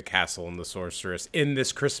the castle and the sorceress in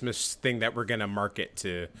this Christmas thing that we're going to market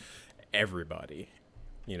to everybody,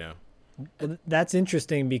 That's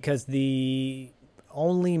interesting because the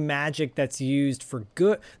only magic that's used for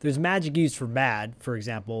good, there's magic used for bad. For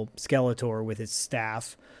example, Skeletor with his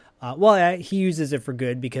staff. He uses it for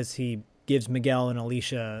good because he gives Miguel and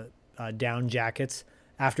Alicia down jackets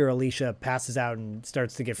after Alicia passes out and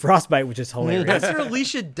starts to get frostbite, which is hilarious. After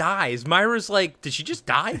Alicia dies, Myra's did she just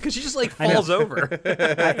die? Because she just falls over.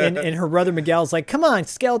 And her brother Miguel's like, come on,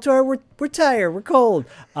 Skeletor, we're tired, we're cold.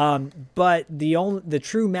 But the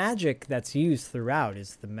true magic that's used throughout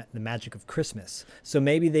is the magic of Christmas. So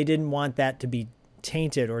maybe they didn't want that to be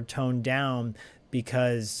tainted or toned down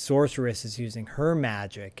because Sorceress is using her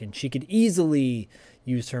magic, and she could easily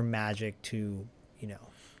use her magic to,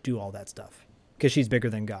 do all that stuff. Because she's bigger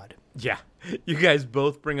than God. Yeah, you guys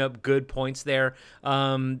both bring up good points there.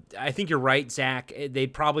 I think you're right, Zach.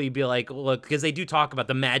 They'd probably be look, because they do talk about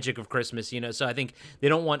the magic of Christmas, so I think they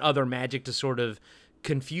don't want other magic to sort of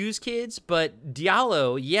confuse kids. But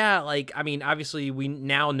Diallo, obviously we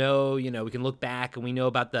now know, we can look back and we know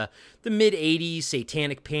about the mid-'80s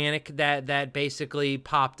satanic panic that basically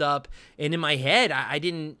popped up. And in my head, I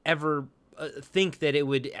didn't ever think that it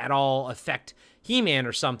would at all affect He-Man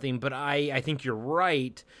or something, but I think you're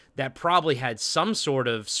right. That probably had some sort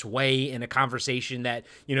of sway in a conversation that,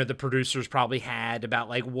 the producers probably had about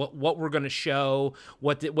what we're going to show,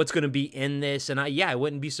 what's going to be in this. And I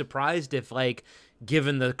wouldn't be surprised if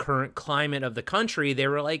given the current climate of the country, they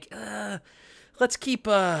were let's keep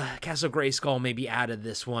Castle Grayskull maybe out of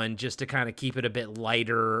this one just to kind of keep it a bit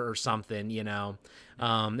lighter or something, And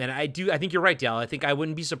I think you're right, Dale. I think I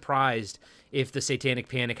wouldn't be surprised if the Satanic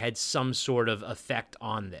Panic had some sort of effect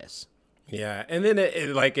on this. Yeah, and then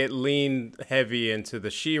it leaned heavy into the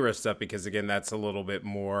She-Ra stuff because again, that's a little bit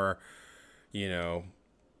more,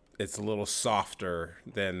 it's a little softer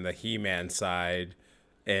than the He-Man side.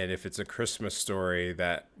 And if it's a Christmas story,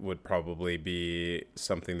 that would probably be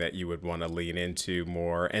something that you would want to lean into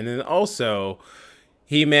more. And then also,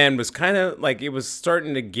 He-Man was kind of like, it was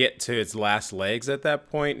starting to get to its last legs at that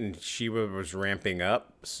point, and She-Ra was ramping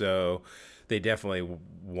up. So they definitely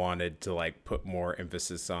wanted to like put more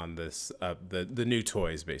emphasis on this, the new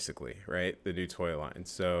toys, basically, right? The new toy line.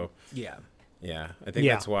 So yeah, I think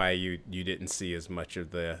that's why you didn't see as much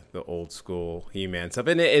of the old school He-Man stuff.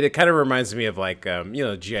 And it kind of reminds me of like,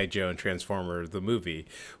 G.I. Joe and Transformers, the movie,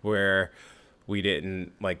 where we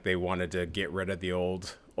didn't, like, they wanted to get rid of the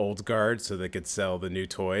old guard so they could sell the new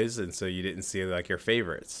toys. And so you didn't see like your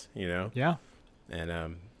favorites, Yeah.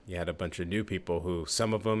 And you had a bunch of new people who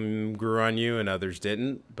some of them grew on you and others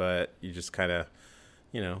didn't. But you just kind of,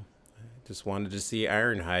 just wanted to see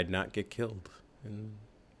Ironhide not get killed. And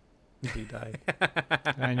he died.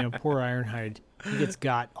 I know, poor Ironhide. He gets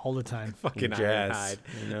got all the time. Fucking Jazz,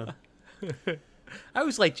 Ironhide. I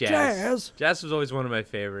always liked Jazz. Jazz was always one of my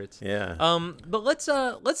favorites. Yeah. But let's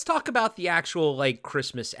talk about the actual like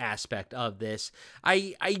Christmas aspect of this.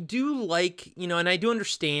 I do like, and I do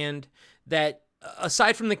understand that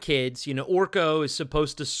aside from the kids, Orko is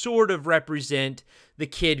supposed to sort of represent the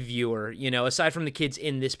kid viewer, aside from the kids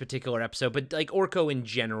in this particular episode, but like Orko in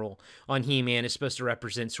general on He-Man is supposed to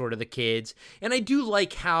represent sort of the kids. And I do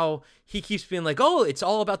like how he keeps being like, oh, it's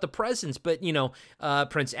all about the presents. But,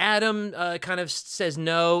 Prince Adam kind of says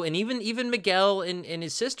no. And even Miguel and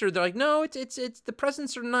his sister, they're like, no, it's the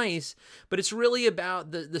presents are nice, but it's really about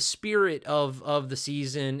the spirit of the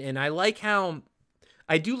season. And I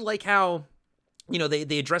do like how,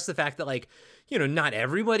 they address the fact that, like, not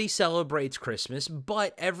everybody celebrates Christmas,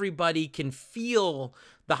 but everybody can feel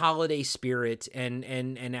the holiday spirit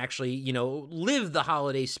and actually, live the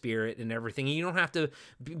holiday spirit and everything. You don't have to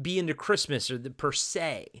be into Christmas per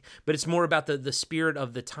se, but it's more about the spirit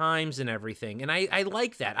of the times and everything. And I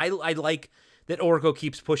like that. I like that Orko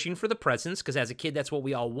keeps pushing for the presents because as a kid, that's what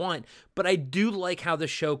we all want. But I do like how the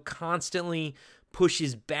show constantly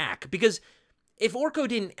pushes back because if Orko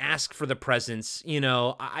didn't ask for the presents,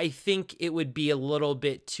 I think it would be a little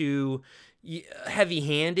bit too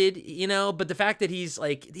heavy-handed, but the fact that he's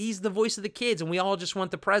the voice of the kids and we all just want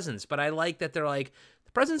the presents. But I like that they're like,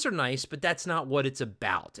 the presents are nice, but that's not what it's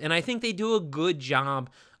about. And I think they do a good job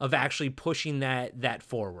of actually pushing that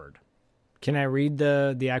forward. Can I read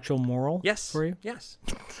the actual moral for you? Yes.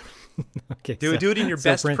 Okay. Do it in your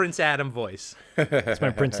best Prince Adam voice. That's my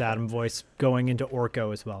Prince Adam voice going into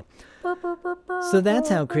Orko as well. So that's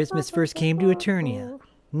how Christmas first came to Eternia.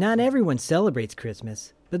 Not everyone celebrates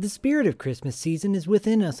Christmas, but the spirit of Christmas season is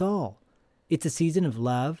within us all. It's a season of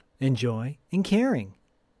love and joy and caring.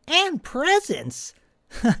 And presents!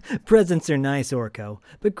 Presents are nice, Orko,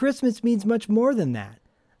 but Christmas means much more than that.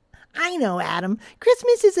 I know, Adam.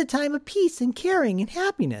 Christmas is a time of peace and caring and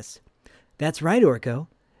happiness. That's right, Orko.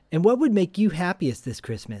 And what would make you happiest this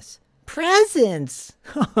Christmas? Presents!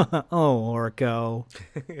 Oh, Orko.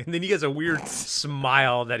 And then he has a weird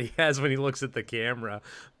smile that he has when he looks at the camera.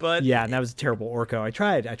 But yeah, and that was a terrible Orko. I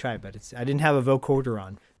tried, but I didn't have a vocoder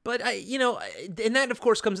on. But and that of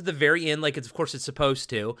course comes at the very end, like of course it's supposed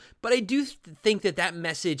to. But I do think that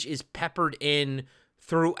message is peppered in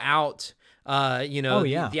throughout.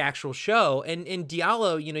 The actual show. And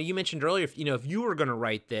Diallo, you mentioned earlier, if you were going to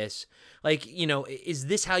write this, like, is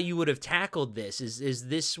this how you would have tackled this? Is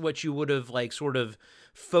this what you would have like sort of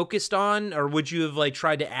focused on, or would you have like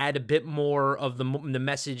tried to add a bit more of the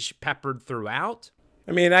message peppered throughout?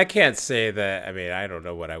 I mean, I can't say that. I mean, I don't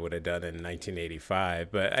know what I would have done in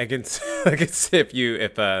 1985, but I can say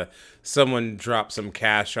if someone dropped some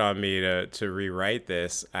cash on me to rewrite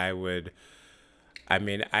this, I would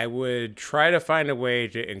try to find a way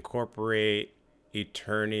to incorporate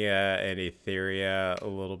Eternia and Etheria a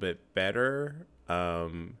little bit better,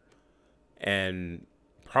 and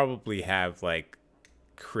probably have like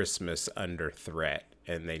Christmas under threat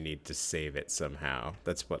and they need to save it somehow.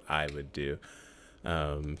 That's what I would do.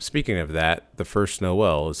 Speaking of that, the first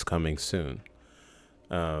Noel is coming soon.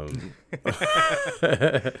 Yeah,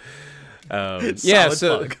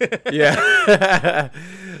 so yeah.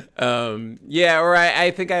 Or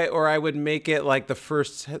I would make it like the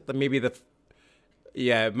first, maybe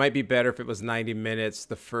it might be better if it was 90 minutes.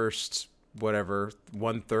 The first,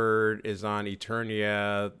 1/3 is on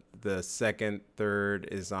Eternia, the second third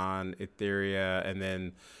is on Etheria, and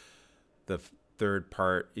then the third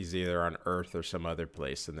part is either on Earth or some other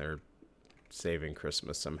place, and they're saving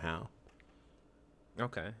Christmas somehow.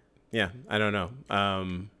 Okay. Yeah, I don't know.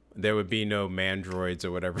 there would be no mandroids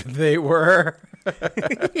or whatever they were. No,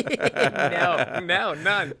 none.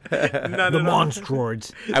 None The at all.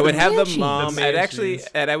 Monstroids. I would have the Manchies. mom.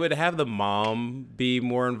 The I would have the mom be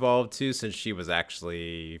more involved too, since she was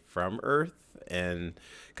actually from Earth, and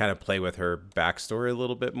kind of play with her backstory a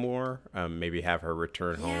little bit more. Maybe have her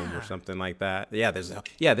return home or something like that. Yeah,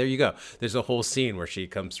 there you go. There's a whole scene where she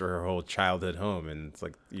comes to her whole childhood home, and it's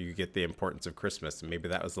like you get the importance of Christmas, and maybe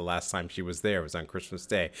that was the last time she was there, was on Christmas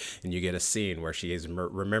Day, and you get a scene where she is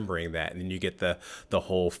remembering that, and then you get the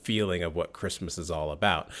whole feeling of what Christmas is all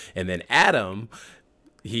about. And then Adam,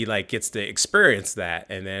 he like gets to experience that,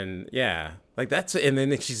 and then and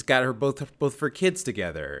then she's got her both her kids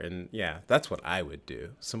together, and that's what I would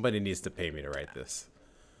do. Somebody needs to pay me to write this.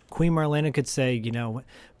 Queen Marlena could say,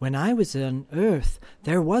 when I was on Earth,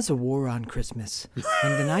 there was a war on Christmas.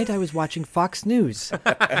 And the night I was watching Fox News,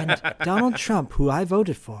 and Donald Trump, who I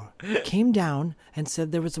voted for, came down and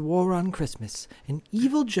said there was a war on Christmas. And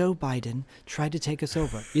evil Joe Biden tried to take us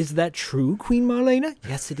over. Is that true, Queen Marlena?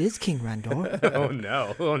 Yes, it is, King Randor. Oh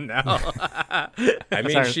no! I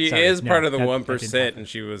mean, Sorry, she sorry. is part No, of the that 1%, didn't happen. and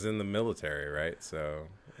she was in the military, right? So,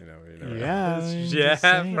 you never know. Yeah,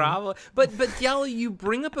 Yeah, probably. But Diallo, you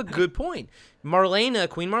bring up a good point. Queen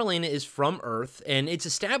Marlena is from Earth, and it's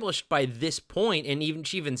established by this point, and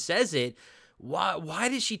she even says it. Why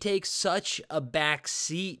does she take such a back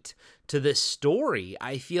seat to this story?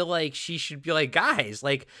 I feel like she should be like, guys,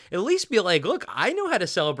 like at least be like, look, I know how to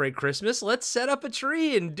celebrate Christmas. Let's set up a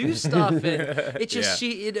tree and do stuff. And it just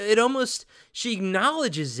it almost, she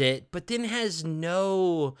acknowledges it, but then has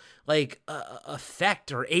no like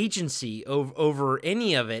effect or agency over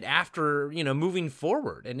any of it after moving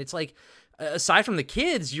forward. And it's like, aside from the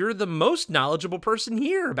kids, you're the most knowledgeable person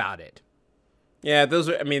here about it. Yeah, those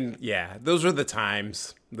are the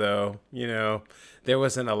times, though. There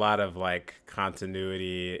wasn't a lot of like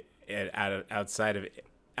continuity outside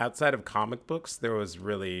of comic books. There was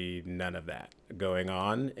really none of that going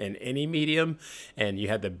on in any medium, and you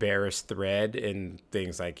had the barest thread in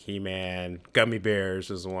things like He-Man. Gummy Bears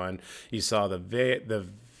was one. You saw the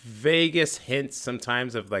vaguest hints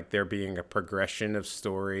sometimes of like there being a progression of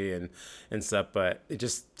story and stuff, but it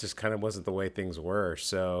just kind of wasn't the way things were.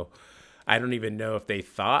 So I don't even know if they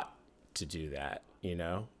thought to do that,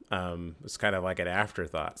 it's kind of like an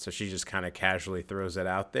afterthought. So she just kind of casually throws it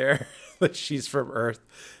out there that she's from Earth.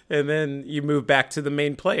 And then you move back to the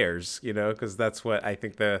main players, because that's what I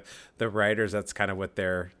think the writers, that's kind of what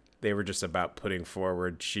they were just about putting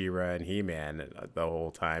forward She-Ra and He-Man the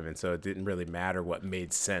whole time. And so it didn't really matter what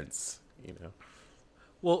made sense,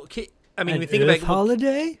 Well, I mean, An we think Earth about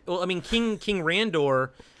holiday? Well, I mean, King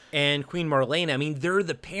Randor and Queen Marlena, I mean, they're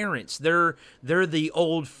the parents. They're the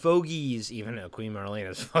old fogies, even though Queen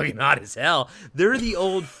Marlena's fucking hot as hell. They're the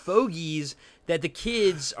old fogies that the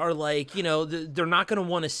kids are like, they're not going to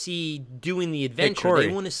want to see doing the adventure. Corey,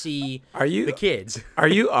 they want to see the kids. Are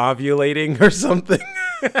you ovulating or something?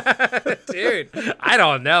 Dude, I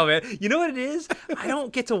don't know, man. You know what it is? I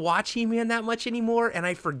don't get to watch He-Man that much anymore, and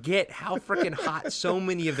I forget how freaking hot so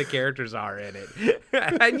many of the characters are in it.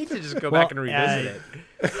 I need to just go back and revisit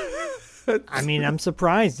it. I mean, I'm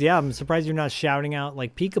surprised. Yeah, I'm surprised you're not shouting out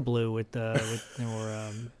like Peekaboo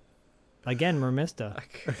again, Mermista.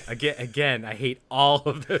 Again, I hate all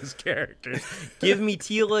of those characters. Give me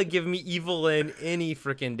Teela, give me Evelyn any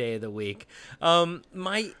freaking day of the week.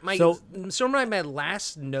 My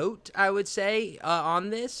last note, I would say,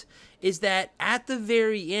 on this is that at the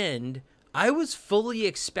very end, I was fully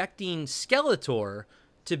expecting Skeletor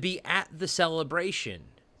to be at the celebration,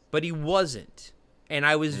 but he wasn't, and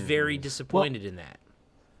I was very disappointed in that.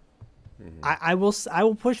 I will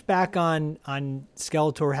push back on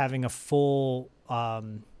Skeletor having a full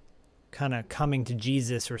kind of coming to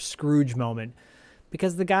Jesus or Scrooge moment,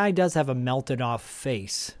 because the guy does have a melted off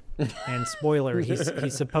face. And spoiler,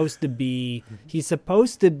 he's supposed to be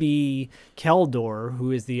Keldor,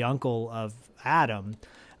 who is the uncle of Adam,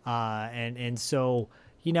 and so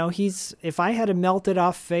if I had a melted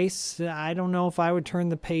off face, I don't know if I would turn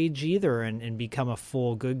the page either and become a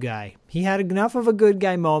full good guy. He had enough of a good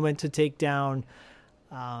guy moment to take down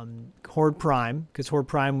Horde Prime, because Horde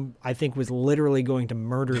Prime, I think, was literally going to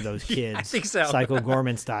murder those kids. I think so. Psycho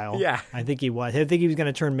Gorman style. Yeah. I think he was. I think he was going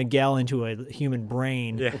to turn Miguel into a human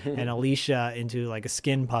brain and Alicia into like a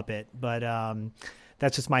skin puppet. But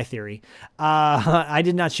that's just my theory. I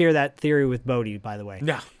did not share that theory with Bodhi, by the way.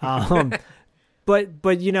 No. But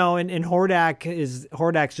and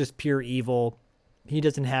Hordak's just pure evil. He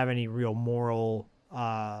doesn't have any real moral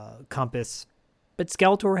compass. But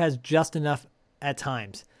Skeletor has just enough at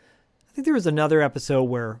times. I think there was another episode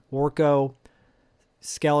where Orko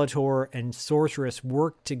Skeletor and Sorceress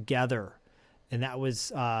worked together, and that was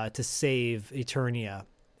to save Eternia.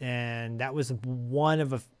 And that was one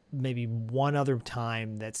of maybe one other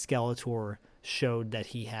time that Skeletor showed that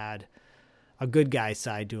he had a good guy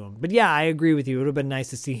side to him. But yeah, I agree with you. It would have been nice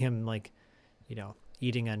to see him, like, you know,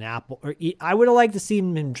 eating an apple, or I would have liked to see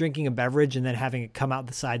him drinking a beverage and then having it come out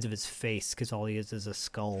the sides of his face because all he is a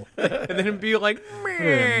skull. And then it'd be like, meh,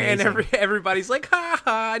 and everybody's like, ha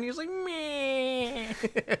ha, and he was like, meh.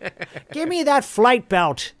 Give me that flight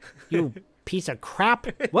belt, you piece of crap.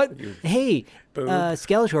 What? Hey,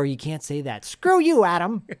 Skeletor, you can't say that. Screw you,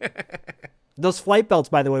 Adam. Those flight belts,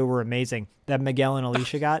 by the way, were amazing that Miguel and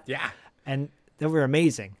Alicia got. Yeah. And they were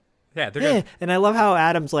amazing. Yeah, they're good. And I love how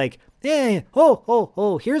Adam's like, yeah,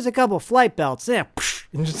 oh, here's a couple flight belts. Yeah,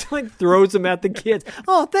 and just like throws them at the kids.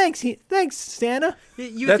 Oh, thanks, Santa.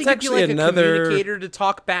 You That's think it'd be actually like another- a communicator to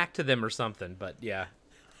talk back to them or something, but yeah.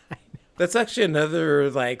 That's actually another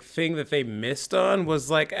like thing that they missed on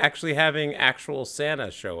was like actually having actual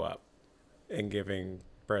Santa show up and giving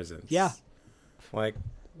presents. Yeah. Like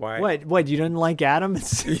why? What? You didn't like Adam and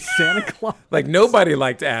Santa Claus? Like nobody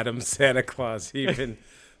liked Adam's Santa Claus, even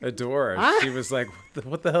Adora. She was like,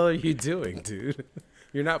 "What the hell are you doing, dude?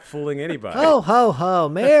 You're not fooling anybody." Ho ho ho!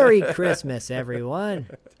 Merry Christmas, everyone.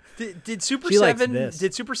 Did Super She likes 7 this.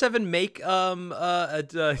 did Super 7 make yeah,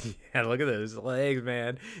 look at those legs,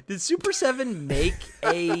 man. Did Super 7 make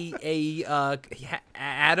Prince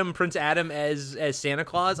Adam as Santa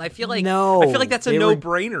Claus? I feel like No, that's a they were-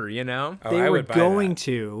 no-brainer, you know? Oh, They I were would buy going that.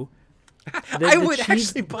 to. I would cheese-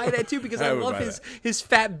 actually buy that too because I I would love buy his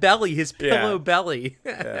fat belly, his pillow Yeah. belly.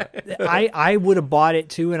 I would have bought it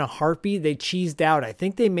too in a heartbeat. They cheesed out. I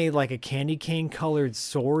think they made like a candy cane colored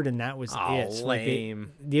sword, and that was Oh, it. Like,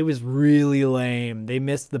 lame. it was really lame. They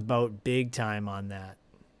missed the boat big time on that.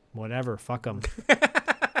 Whatever, fuck them.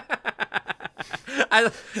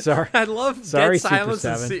 Sorry. I love Sorry, dead silence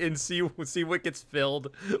Super and 7. see what gets filled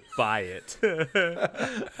by it. But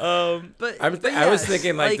I was yes,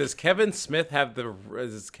 thinking like, does Kevin Smith have the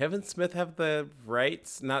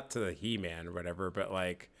rights, not to the He-Man or whatever, but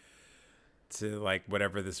like to like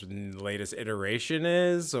whatever this latest iteration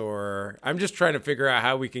is? Or I'm just trying to figure out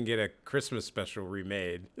how we can get a Christmas special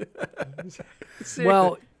remade.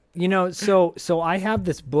 Well, you know, so I have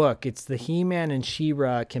this book. It's the He-Man and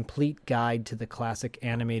She-Ra Complete Guide to the Classic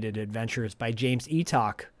Animated Adventures by James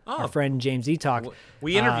Eatock, our friend James Eatock.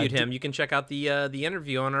 We interviewed him. You can check out the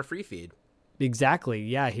interview on our free feed. Exactly,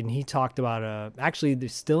 yeah, and he talked about actually they're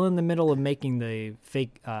still in the middle of making the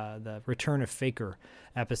Return of Faker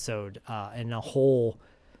episode and a whole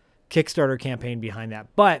Kickstarter campaign behind that.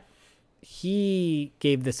 But he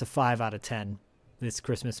gave this a 5 out of 10, this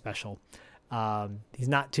Christmas special. He's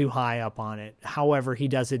not too high up on it. However, he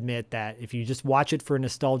does admit that if you just watch it for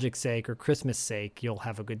nostalgic sake or Christmas sake, you'll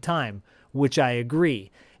have a good time, which I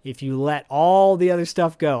agree. If you let all the other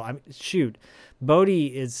stuff go, Bodhi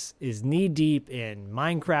is knee deep in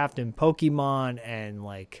Minecraft and Pokemon and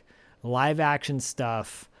like live action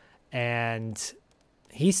stuff, and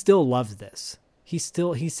he still loves this. He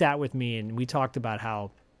sat with me and we talked about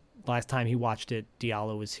how last time he watched it,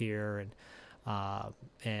 Diallo was here,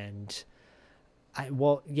 and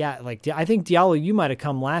I think Diallo, you might have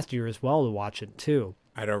come last year as well to watch it too.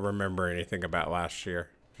 I don't remember anything about last year.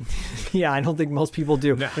 Yeah, I don't think most people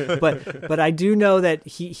do. But I do know that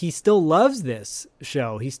he still loves this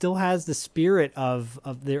show. He still has the spirit of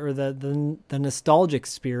the nostalgic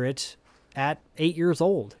spirit at 8 years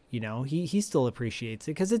old. You know, he still appreciates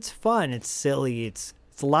it because it's fun, it's silly, it's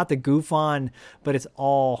a lot to goof on, but it's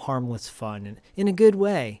all harmless fun and in a good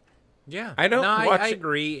way. Yeah, I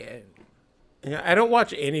agree. Yeah, I don't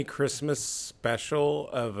watch any Christmas special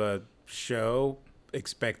of a show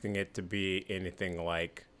expecting it to be anything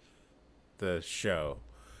like the show.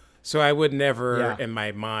 So I would never in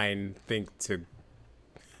my mind think to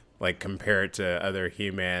like compare it to other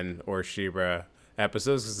He-Man or She-Ra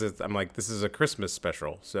episodes because I'm like, this is a Christmas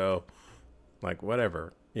special. So like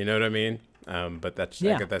whatever, you know what I mean? But that's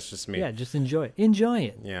just me. Yeah, just enjoy it. Enjoy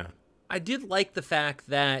it. Yeah. I did like the fact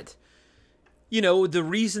that, you know, the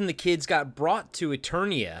reason the kids got brought to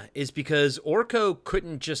Eternia is because Orko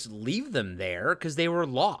couldn't just leave them there because they were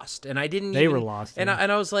lost, and They were lost, And yeah.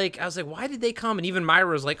 I was like, why did they come? And even Myra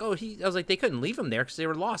was like, I was like, they couldn't leave them there because they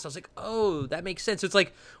were lost. I was like, oh, that makes sense. It's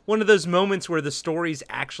like one of those moments where the story's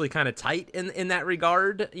actually kind of tight in that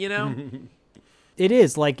regard, you know. It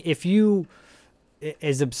is like if you,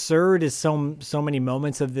 as absurd as so many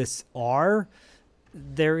moments of this are,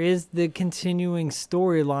 there is the continuing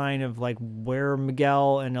storyline of like where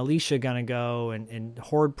Miguel and Alicia gonna go, and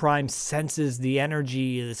Horde Prime senses the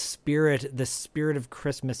energy, the spirit of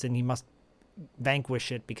Christmas, and he must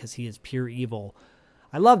vanquish it because he is pure evil.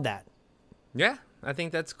 I love that. Yeah, I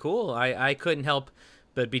think that's cool. I couldn't help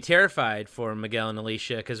but be terrified for Miguel and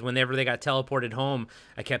Alicia, because whenever they got teleported home,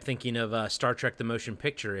 I kept thinking of Star Trek the Motion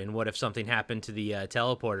Picture, and what if something happened to the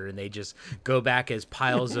teleporter and they just go back as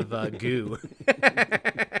piles of goo.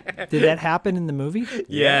 Did that happen in the movie?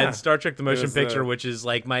 Yeah, in Star Trek the Motion was, Picture, which is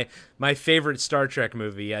like my favorite Star Trek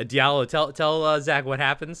movie. Diallo, tell Zach what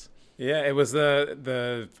happens. Yeah, it was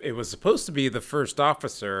it was supposed to be the first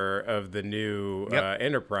officer of the new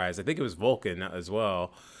Enterprise. I think it was Vulcan as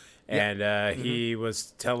well. And he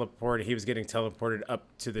was teleported. He was getting teleported up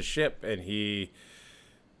to the ship, and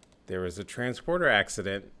there was a transporter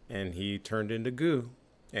accident, and he turned into goo.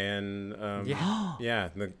 And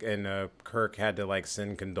Kirk had to like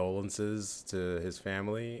send condolences to his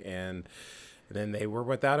family, and then they were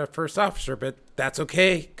without a first officer. But that's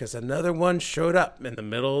okay, because another one showed up in the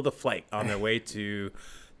middle of the flight on their way to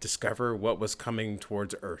discover what was coming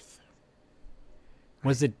towards Earth.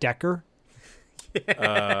 Was it Decker?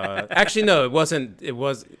 Actually, no, it wasn't. It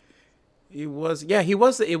was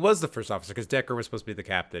the first officer, because Decker was supposed to be the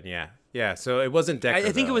captain. Yeah. So it wasn't Decker.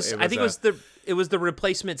 I think it was the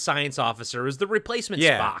replacement science officer. It was the replacement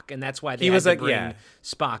Spock, and that's why they had to bring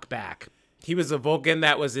Spock back. He was a Vulcan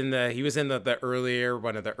that was in the earlier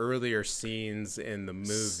one of the earlier scenes in the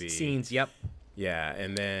movie. Yep. Yeah,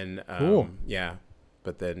 and then Cool. Yeah,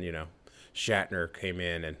 but then Shatner came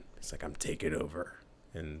in and it's like, I'm taking over,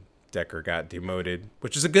 and Decker got demoted,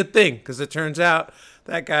 which is a good thing, because it turns out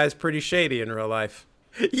that guy's pretty shady in real life.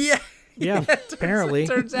 Yeah. Yeah, apparently.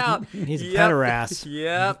 Turns out. He's a pederast.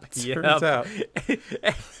 Yep. Turns out.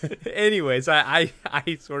 Anyways, I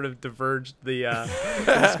sort of diverged the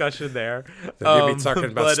discussion there. You'll be talking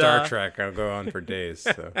about Star Trek. I'll go on for days.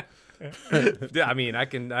 So. I mean, I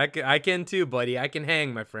can too, buddy. I can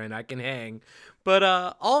hang, my friend. I can hang. But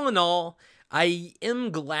all in all, I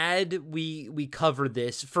am glad we covered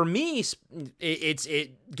this. For me,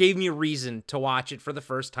 it gave me a reason to watch it for the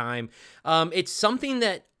first time. It's something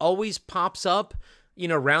that always pops up,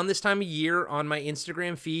 around this time of year on my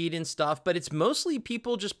Instagram feed and stuff, but it's mostly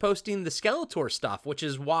people just posting the Skeletor stuff, which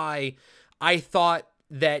is why I thought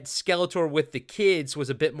that Skeletor with the kids was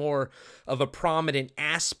a bit more of a prominent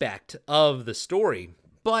aspect of the story.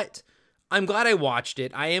 But I'm glad I watched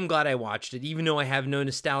it. I am glad I watched it, even though I have no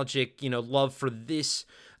nostalgic, love for this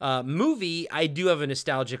movie. I do have a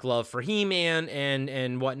nostalgic love for He-Man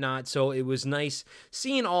and whatnot. So it was nice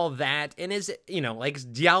seeing all that. And as like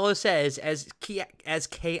Diallo says, as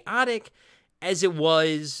chaotic as it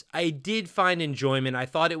was, I did find enjoyment. I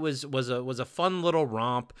thought it was a fun little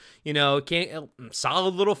romp.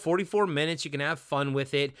 Solid little 44 minutes. You can have fun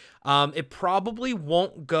with it. It probably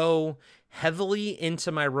won't go heavily into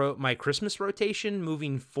my Christmas rotation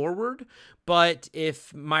moving forward, but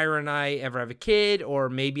if Myra and I ever have a kid, or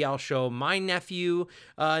maybe I'll show my nephew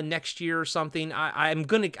next year or something, I'm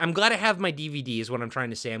glad I have my DVD is what I'm trying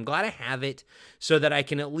to say. I'm glad I have it so that I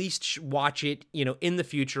can at least watch it, in the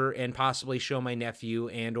future, and possibly show my nephew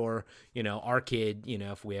and or our kid,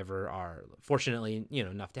 if we ever are fortunately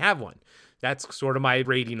enough to have one. That's sort of my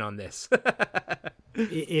rating on this.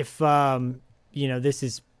 If this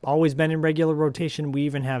is always been in regular rotation, we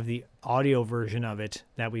even have the audio version of it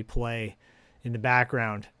that we play in the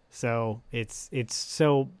background. So and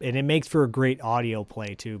it makes for a great audio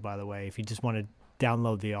play too, by the way. If you just want to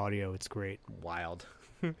download the audio, it's great. Wild.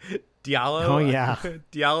 Diallo. Oh yeah.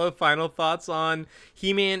 Diallo, final thoughts on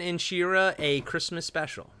He-Man and She-Ra, a Christmas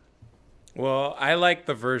special. Well, I like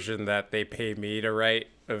the version that they pay me to write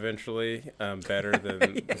eventually, better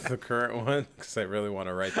than the current one, because I really want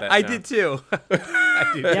to write that. I did too.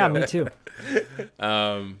 Yeah, me too.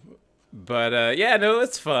 But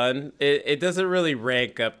it's fun. It doesn't really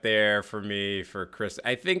rank up there for me for Chris.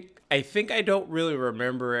 I think I don't really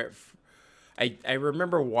remember it. I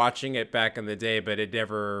remember watching it back in the day, but it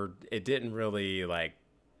didn't really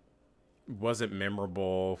wasn't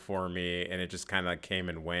memorable for me, and it just kind of came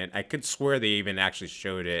and went. I could swear they even actually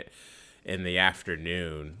showed it in the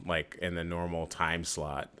afternoon, like in the normal time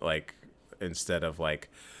slot, instead of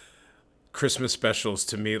Christmas specials.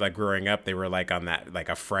 To me, growing up, they were on that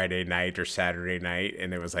a Friday night or Saturday night,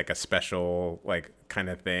 and it was a special kind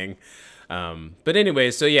of thing. But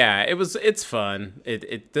anyway, so yeah, it's fun.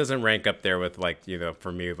 It doesn't rank up there with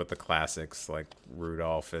for me with the classics like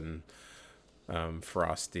Rudolph and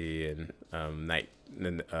Frosty and A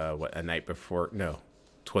Night Before. No,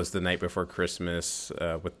 'Twas the Night Before Christmas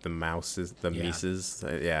with the Mises. Those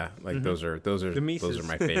are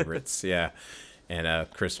my favorites. Yeah, and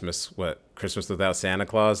Christmas Without Santa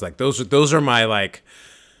Claus. Those are my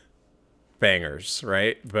bangers,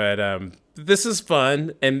 right? But this is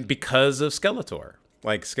fun, and because of Skeletor.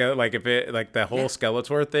 If it the whole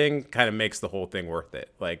Skeletor thing kind of makes the whole thing worth it.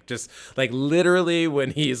 Just literally when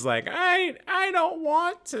he's like, I don't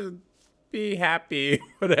want to be happy,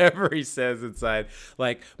 whatever he says inside,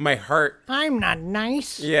 my heart. I'm not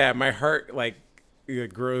nice. Yeah, my heart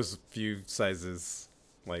it grows a few sizes,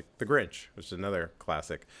 like The Grinch, which is another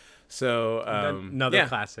classic. So another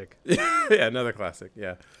classic. Yeah, another classic.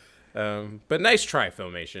 Yeah, but nice try,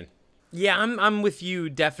 Filmation. Yeah, I'm with you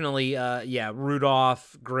definitely.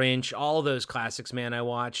 Rudolph, Grinch, all those classics, man. I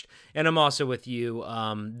watched, and I'm also with you.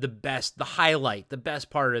 The best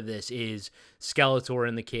part of this is Skeletor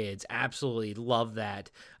and the kids. Absolutely love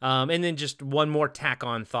that. And then just one more tack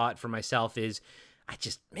on thought for myself is,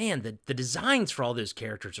 the designs for all those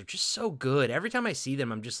characters are just so good. Every time I see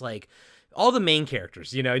them, I'm just like, all the main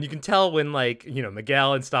characters, and you can tell when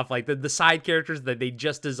Miguel and stuff the side characters that they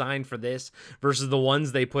just designed for this versus the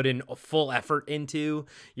ones they put in full effort into,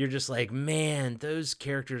 you're just like, man, those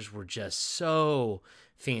characters were just so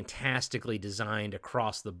fantastically designed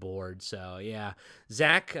across the board. So yeah,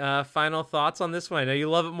 Zach, final thoughts on this one? I know you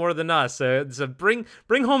love it more than us, so bring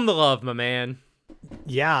home the love, my man.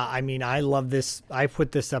 Yeah, I mean, I love this. I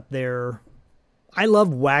put this up there. I love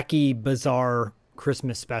wacky, bizarre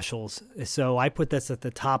Christmas specials. So I put this at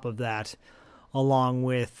the top of that, along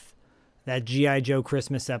with that G.I. Joe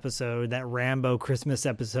Christmas episode, that Rambo Christmas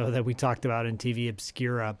episode that we talked about in TV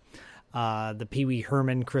Obscura, the Pee Wee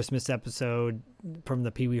Herman Christmas episode from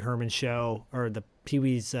the Pee Wee Herman show, or the Pee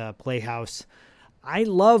Wee's Playhouse. I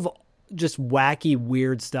love just wacky,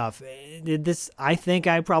 weird stuff. I think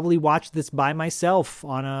I probably watched this by myself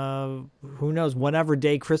on who knows, whatever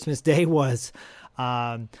day Christmas Day was.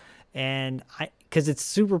 Because it's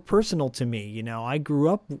super personal to me. I grew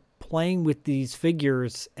up playing with these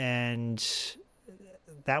figures, and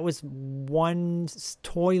that was one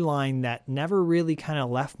toy line that never really kind of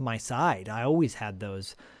left my side. I always had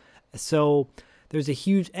those. So there's a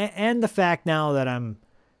huge, and the fact now that I'm,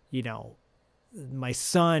 my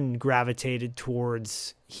son gravitated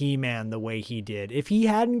towards He-Man the way he did. If he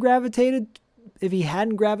hadn't gravitated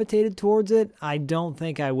towards it, I don't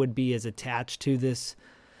think I would be as attached to this,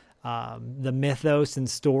 the mythos and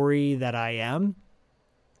story that I am.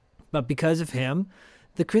 But because of him,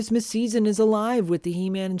 the Christmas season is alive with the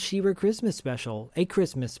He-Man and She-Ra Christmas special, a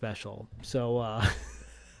Christmas special. So, I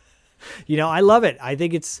love it. I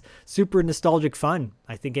think it's super nostalgic fun.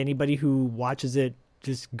 I think anybody who watches it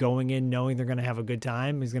just going in knowing they're going to have a good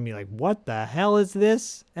time is going to be like, what the hell is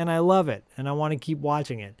this? And I love it. And I want to keep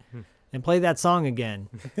watching it. And play that song again,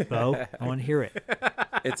 Bo. I want to hear it.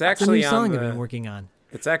 It's actually a new song I've been working on.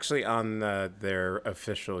 It's actually on their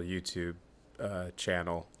official YouTube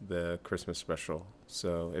channel, the Christmas special.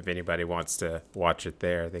 So if anybody wants to watch it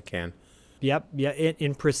there, they can. Yep. Yeah.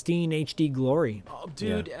 In pristine HD glory. Oh,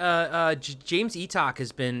 dude. James Eatock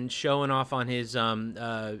has been showing off on his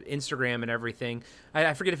Instagram and everything.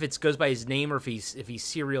 I forget if it goes by his name or if he's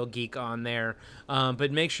Serial Geek on there.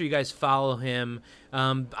 But make sure you guys follow him.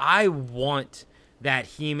 I want that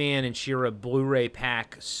He-Man and She-Ra Blu-ray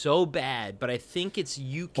pack so bad, but I think it's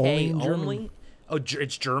UK only. Oh,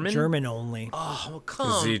 it's German? German only. Oh, well,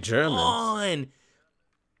 come the Germans. on.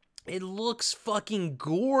 It looks fucking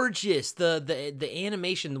gorgeous. The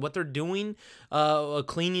animation, what they're doing,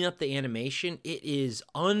 cleaning up the animation, it is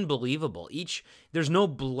unbelievable. There's no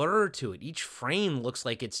blur to it. Each frame looks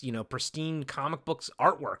like it's, pristine comic books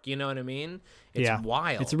artwork. You know what I mean? It's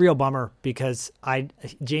wild. It's a real bummer because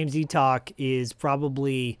James Eatock is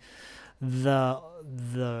probably he's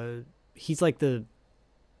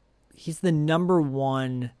the number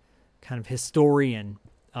one kind of historian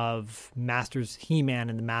of He-Man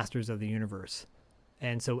and the Masters of the Universe.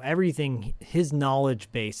 And so his knowledge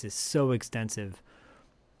base is so extensive.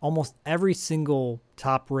 Almost every single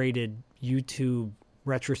top-rated YouTube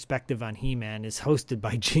retrospective on He-Man is hosted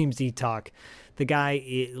by James Eatock. The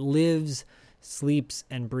guy lives, sleeps,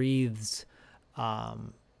 and breathes,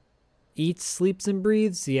 eats, sleeps, and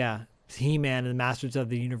breathes. Yeah. He-Man and the Masters of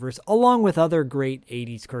the Universe, along with other great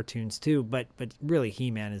 80s cartoons too, but really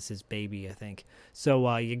He-Man is his baby, I think.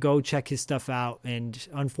 So you go check his stuff out, and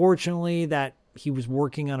unfortunately that he was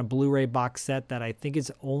working on a Blu-ray box set that I think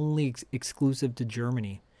is only exclusive to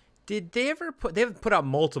Germany. Did they ever they've put out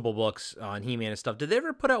multiple books on He-Man and stuff. Did they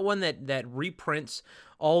ever put out one that reprints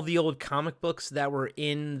all the old comic books that were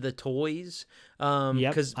in the toys?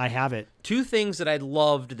 Yep, I have it. Two things that I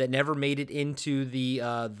loved that never made it into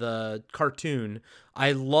the cartoon.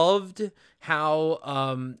 I loved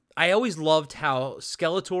how I always loved how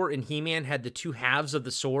Skeletor and He-Man had the two halves of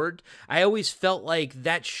the sword. I always felt like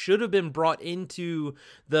that should have been brought into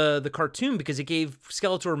the cartoon because it gave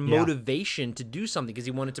Skeletor motivation to do something because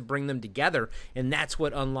he wanted to bring them together, and that's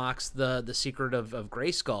what unlocks the secret of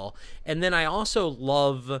Grayskull. And then I also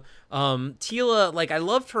love Teela. Like, I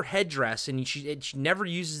loved her headdress, and she never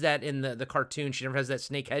uses that in the cartoon. She never has that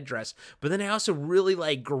snake headdress. But then I also really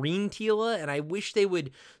like Green Teela, and I wish they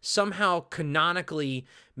would somehow canonically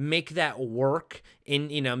make that work in,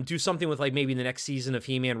 do something with like maybe the next season of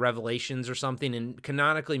He-Man Revelations or something, and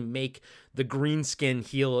canonically make the green skin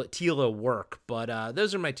Teela work. But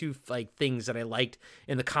those are my two like things that I liked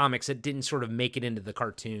in the comics that didn't sort of make it into the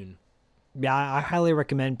cartoon. Yeah, I highly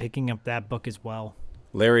recommend picking up that book as well.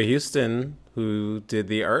 Larry Houston, who did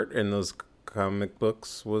the art in those comic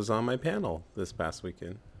books, was on my panel this past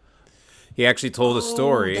weekend. He actually told a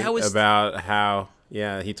story about how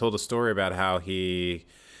he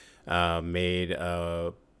made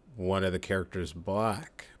one of the characters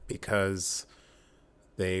black because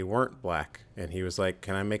they weren't black, and he was like,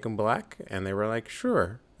 "Can I make them black?" And they were like,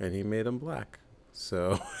 "Sure," and he made them black.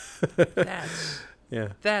 So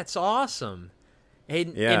that's awesome.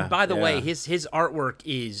 And by the way, his artwork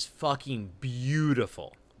is fucking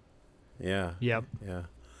beautiful. Yeah. Yep. Yeah.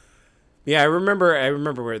 Yeah, I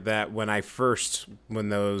remember that when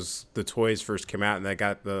the toys first came out and I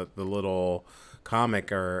got the little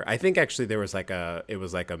comic, or I think actually there was it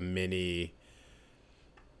was like a mini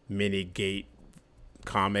Gate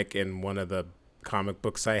comic in one of the comic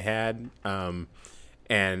books I had.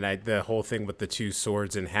 And the whole thing with the two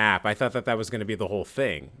swords in half, I thought that was going to be the whole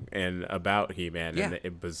thing and about He-Man. Yeah. And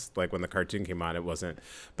it was like when the cartoon came on, it wasn't.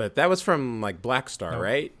 But that was from like Black Star,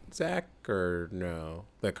 right, Zach? Or no?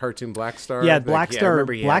 The cartoon Black Star? Yeah, Black Star.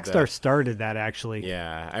 Black Star started that, actually.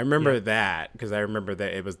 Yeah, I remember that because I remember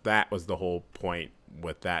that was the whole point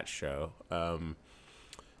with that show. So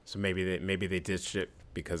maybe they ditched it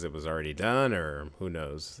because it was already done, or who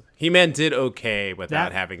knows? He-Man did okay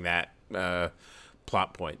without having that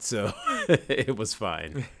plot point, so it was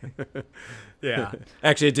fine. Yeah,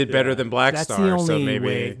 actually, it did better than Black That's Star. The only so maybe.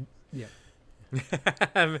 Way. Yeah.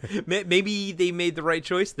 Maybe they made the right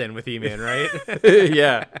choice then with He-Man, right?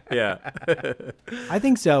 yeah. I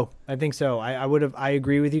think so. I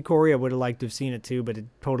agree with you, Corey. I would have liked to have seen it too, but it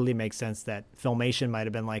totally makes sense that Filmation might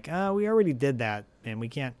have been like, we already did that, and we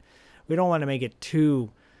don't want to make it too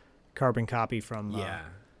carbon copy from,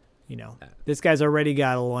 this guy's already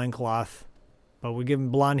got a loincloth, but we give him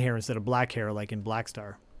blonde hair instead of black hair, like in Black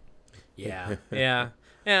Star. Yeah.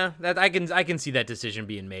 That I can see that decision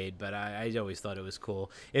being made, but I always thought it was cool.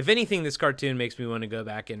 If anything, this cartoon makes me want to go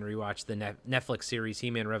back and rewatch the Netflix series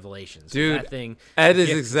He-Man Revelations. Dude, that is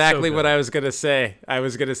exactly what I was gonna say.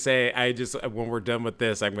 When we're done with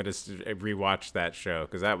this, I'm gonna rewatch that show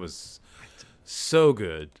because that was so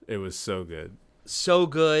good. It was so good. So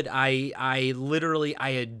good. I literally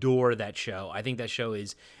adore that show. I think that show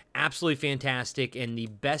is absolutely fantastic and the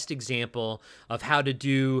best example of how to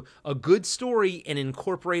do a good story and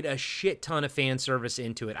incorporate a shit ton of fan service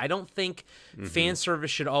into it. I don't think fan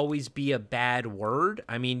service should always be a bad word.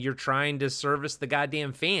 I mean, you're trying to service the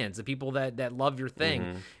goddamn fans, the people that love your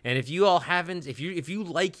thing. And if you all haven't, if you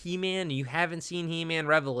like He-Man and you haven't seen He-Man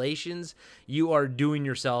Revelations, you are doing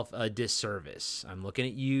yourself a disservice. I'm looking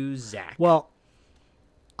at you, Zach. Well,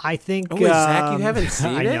 I think Zach, you haven't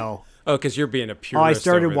seen it? I know. Oh, because you're being a purist. I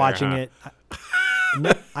started over watching there, huh?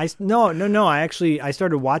 it. No. I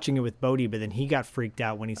started watching it with Bodie, but then he got freaked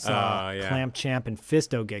out when he saw Clamp Champ and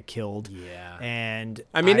Fisto get killed. Yeah, and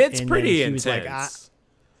I mean it's pretty intense.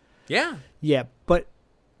 Was like, yeah, but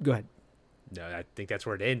go ahead. No, I think that's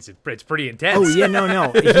where it ends. It's pretty intense. Oh yeah,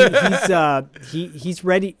 no. He's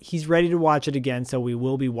ready. He's ready to watch it again. So we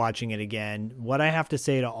will be watching it again. What I have to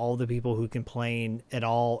say to all the people who complain at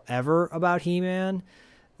all ever about He-Man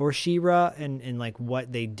or She-Ra and like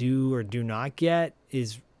what they do or do not get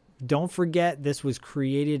is, don't forget this was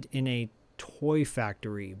created in a toy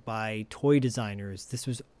factory by toy designers. This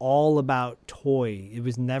was all about toy. It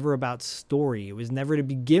was never about story. It was never to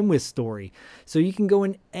begin with story. So you can go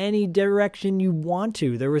in any direction you want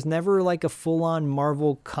to. There was never like a full-on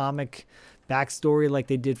Marvel comic backstory like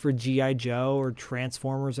they did for G.I. Joe or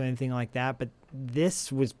Transformers or anything like that. But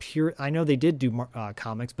this was pure. I know they did do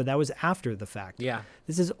comics, but that was after the fact. Yeah.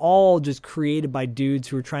 This is all just created by dudes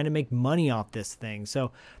who are trying to make money off this thing.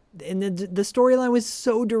 So, and the storyline was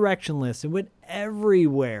so directionless. It went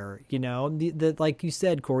everywhere, you know. The like you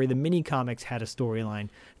said, Corey, the mini comics had a storyline.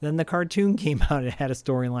 Then the cartoon came out, it had a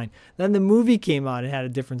storyline. Then the movie came out, it had a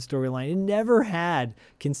different storyline. It never had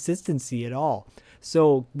consistency at all.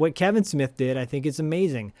 So what Kevin Smith did, I think, is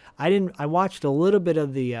amazing. I watched a little bit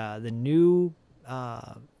of the new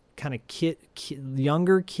kind of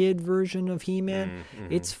younger kid version of He-Man.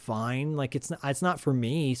 Mm-hmm. It's fine. Like it's not for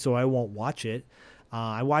me, so I won't watch it.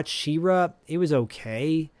 I watched She-Ra. It was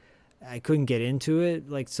okay. I couldn't get into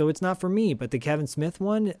it. So it's not for me. But the Kevin Smith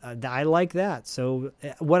one, I like that. So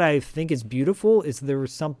what I think is beautiful is there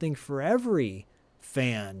was something for every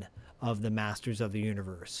fan of the Masters of the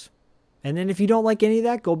Universe. And then if you don't like any of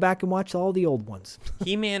that, go back and watch all the old ones.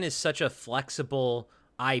 He-Man is such a flexible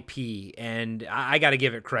IP, and I got to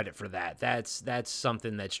give it credit for that. That's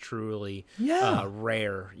something that's truly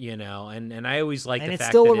rare, and I always like and the it's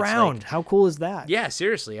fact still that around. It's like, how cool is that? yeah,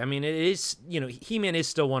 seriously. I mean, it is, He-Man is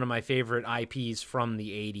still one of my favorite IPs from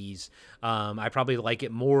the 80s. I probably like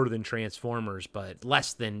it more than Transformers, but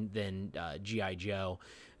less than G.I. Joe.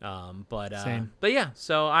 Same. But yeah,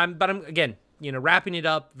 I'm again, wrapping it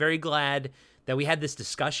up, very glad that we had this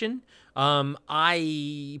discussion.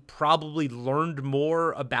 I probably learned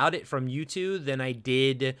more about it from you two than I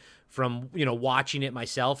did from, watching it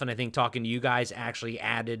myself. And I think talking to you guys actually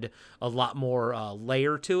added a lot more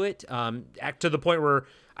layer to it, to the point where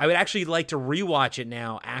I would actually like to rewatch it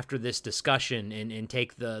now after this discussion and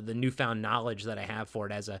take the newfound knowledge that I have for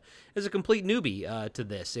it as a complete newbie to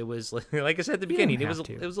this. It was, like I said at the beginning, it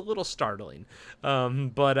was a little startling.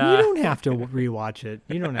 But you don't have to rewatch it.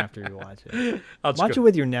 You don't have to rewatch it. Watch it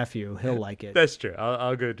with your nephew. He'll like it. That's true.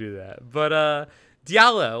 I'll go do that. But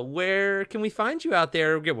Diallo, where can we find you out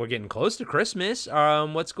there? We're getting close to Christmas.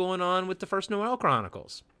 What's going on with the First Noel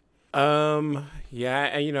Chronicles? Yeah,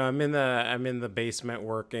 I'm in the basement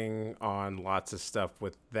working on lots of stuff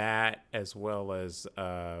with that, as well as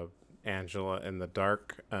Angela in the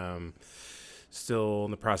Dark. Still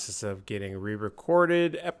in the process of getting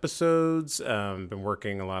re-recorded episodes. Been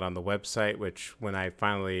working a lot on the website, which when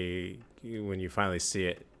you finally see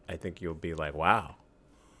it, I think you'll be like, wow,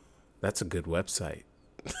 that's a good website.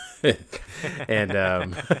 And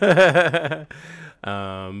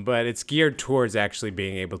but it's geared towards actually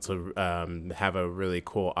being able to have a really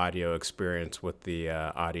cool audio experience with the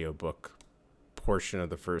audiobook portion of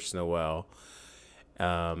the First Noel.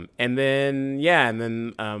 And then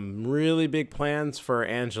really big plans for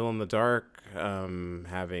Angela in the Dark,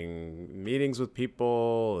 having meetings with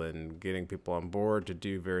people and getting people on board to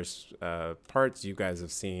do various parts. You guys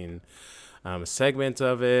have seen a segment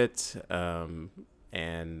of it,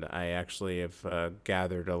 and I actually have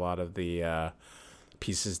gathered a lot of the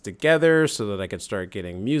pieces together so that I can start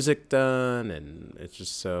getting music done, and it's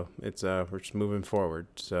just we're just moving forward.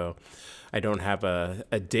 So I don't have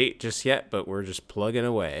a date just yet, but we're just plugging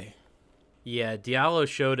away. Yeah, Diallo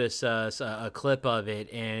showed us a clip of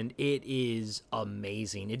it, and it is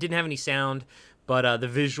amazing. It didn't have any sound, but the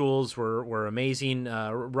visuals were amazing.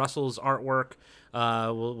 Russell's artwork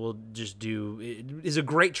will just is a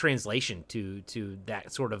great translation to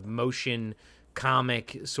that sort of motion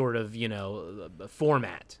comic sort of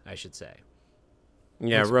format, I should say.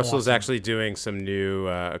 Yeah, That's Russell's awesome. actually doing some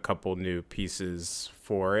a couple new pieces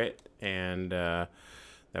for it, and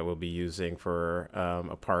that we'll be using for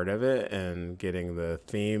a part of it, and getting the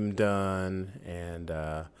theme done, and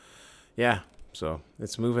so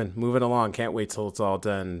it's moving along. Can't wait till it's all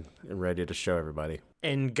done and ready to show everybody.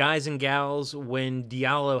 And guys and gals, when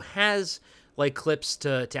Diallo has clips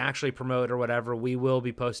to actually promote or whatever, we will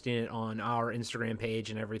be posting it on our Instagram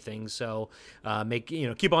page and everything. So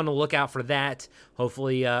keep on the lookout for that.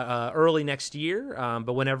 Hopefully early next year.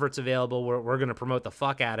 But whenever it's available, we're going to promote the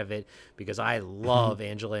fuck out of it, because I love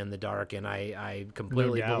Angela in the Dark, and I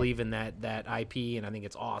completely believe in that IP, and I think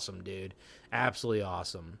it's awesome, dude. Absolutely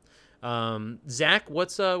awesome. Zach,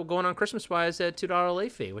 what's going on Christmas wise at $2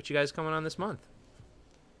 late fee? What you guys coming on this month?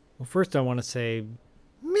 Well, first I want to say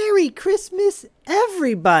Merry Christmas,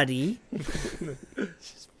 everybody.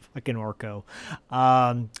 Just fucking Orko.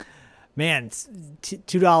 Man,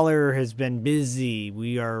 $2 has been busy.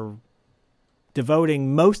 We are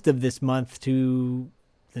devoting most of this month to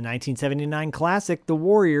the 1979 classic, The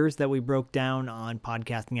Warriors, that we broke down on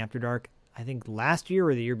Podcasting After Dark, I think last year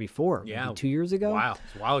or the year before. Yeah. Maybe 2 years ago. Wow.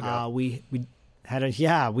 It's a while ago. We had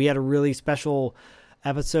a really special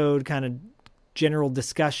episode, kind of general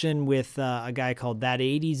discussion with a guy called That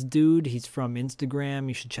 80s Dude. He's from Instagram.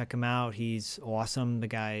 You should check him out. He's awesome. The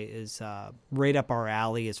guy is right up our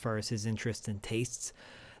alley as far as his interests and tastes.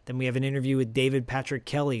 Then we have an interview with David Patrick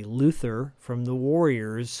Kelly, Luther from The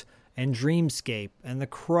Warriors and Dreamscape and The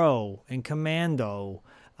Crow and Commando,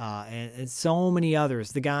 and so many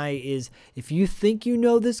others. The guy is, if you think you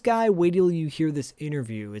know this guy, wait till you hear this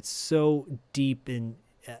interview. It's so deep in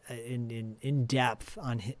depth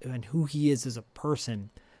on who he is as a person.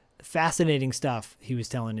 fascinating stuff he was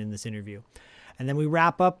telling in this interview. And then we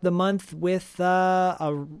wrap up the month with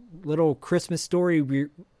a little Christmas story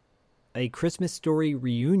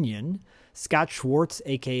reunion. Scott Schwartz,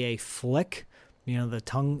 aka Flick,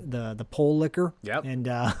 the pole licker. Yep. And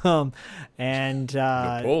The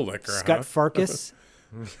pole licker, Scott Farkas.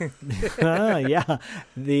 Yeah.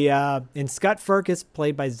 And Scott Farkas,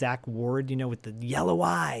 played by Zach Ward, with the yellow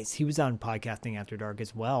eyes. He was on Podcasting After Dark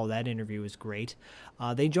as well. That interview was great.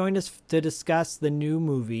 They joined us to discuss the new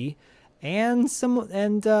movie and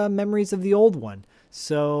memories of the old one.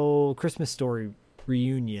 So Christmas Story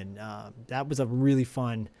reunion. That was a really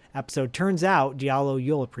fun episode. Turns out, Diallo,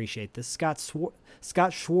 you'll appreciate this.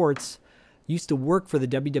 Scott Schwartz used to work for the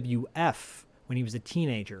WWF when he was a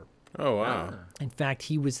teenager. Oh, wow. In fact,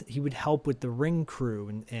 he would help with the ring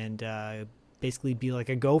crew and basically be like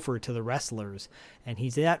a gopher to the wrestlers. And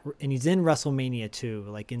he's in WrestleMania too,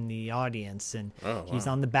 like in the audience, and he's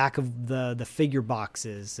on the back of the figure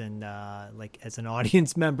boxes and like as an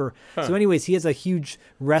audience member. Huh. So anyways, he has a huge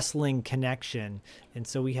wrestling connection, and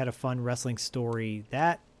so we had a fun wrestling story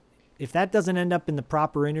that, if that doesn't end up in the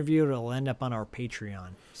proper interview, it'll end up on our Patreon.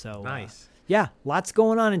 So nice. Yeah, lots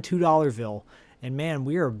going on in $2-ville, and man,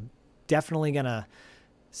 we are definitely gonna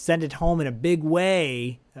send it home in a big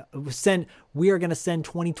way. We are going to send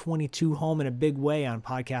 2022 home in a big way on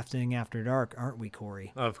Podcasting After Dark, aren't we,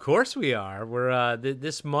 Corey? Of course we are. We're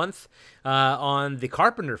this month on The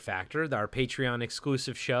Carpenter Factor, our Patreon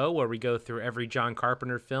exclusive show where we go through every John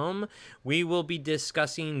Carpenter film. We will be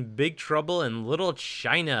discussing Big Trouble in Little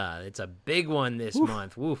China. It's a big one this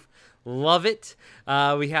month. Woof. Love it.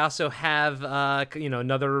 We also have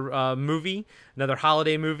another movie, another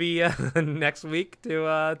holiday movie next week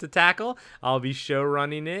to tackle. I'll be show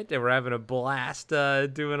running it, and we're having a blast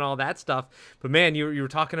doing all that stuff. But man, you were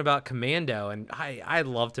talking about Commando, and I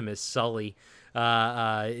loved him as Sully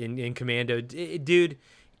in Commando, dude.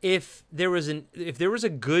 If there was a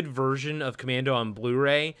good version of Commando on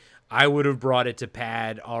Blu-ray, I would have brought it to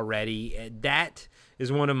Pad already. That is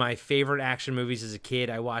one of my favorite action movies as a kid.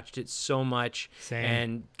 I watched it so much. Same.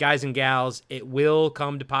 And guys and gals, it will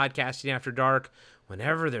come to Podcasting After Dark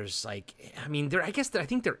whenever there's I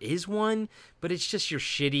think there is one, but it's just your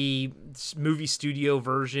shitty movie studio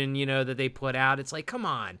version, that they put out. It's like, come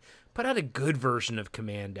on, put out a good version of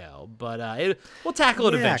Commando. But we'll tackle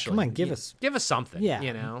it eventually. Come on, give us something.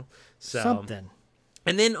 Yeah, something.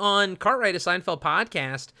 And then on Cartwright, a Seinfeld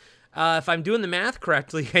podcast, if I'm doing the math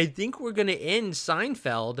correctly, I think we're going to end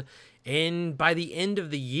Seinfeld by the end of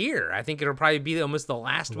the year. I think it'll probably be almost the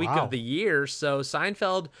last week of the year. So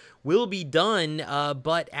Seinfeld will be done,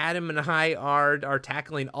 but Adam and I are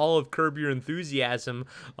tackling all of Curb Your Enthusiasm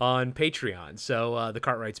on Patreon. So the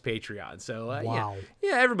Cartwright's Patreon. So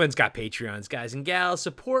yeah, everyone's got Patreons, guys and gals.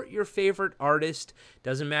 Support your favorite artist.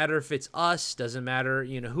 Doesn't matter if it's us. Doesn't matter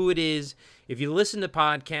who it is. If you listen to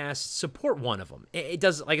podcasts, support one of them. It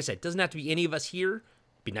does, like I said, it doesn't have to be any of us here.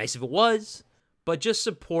 It'd be nice if it was, but just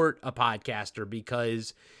support a podcaster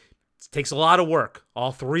because it takes a lot of work.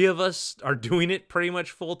 All three of us are doing it pretty much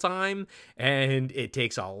full time, and it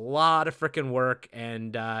takes a lot of freaking work.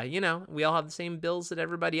 And we all have the same bills that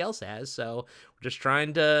everybody else has, so we're just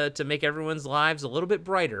trying to make everyone's lives a little bit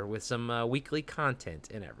brighter with some weekly content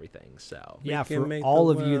and everything. So yeah, for all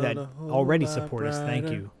of you that already support us, thank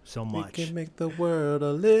you so much. We can make the world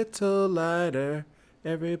a little lighter.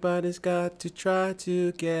 Everybody's got to try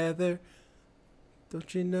together.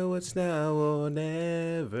 Don't you know it's now or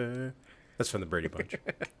never? That's from the Brady Bunch.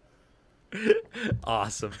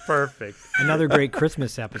 Awesome. Perfect. Another great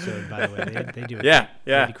Christmas episode, by the way. They do it. Yeah.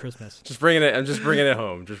 Brady Christmas. I'm just bringing it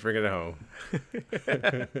home.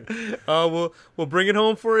 We'll bring it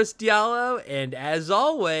home for us, Diallo. And as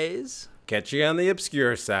always, catch you on the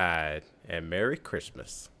obscure side. And Merry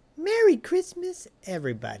Christmas. Merry Christmas,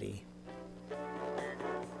 everybody.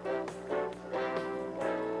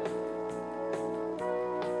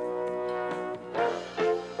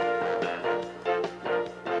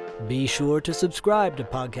 Be sure to subscribe to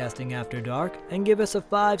Podcasting After Dark and give us a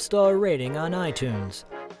 5-star rating on iTunes.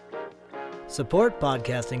 Support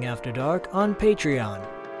Podcasting After Dark on Patreon.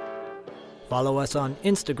 Follow us on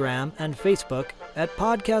Instagram and Facebook at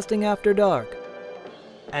Podcasting After Dark.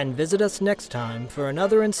 And visit us next time for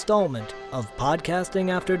another installment of Podcasting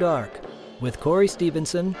After Dark with Corey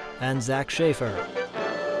Stevenson and Zach Schaefer.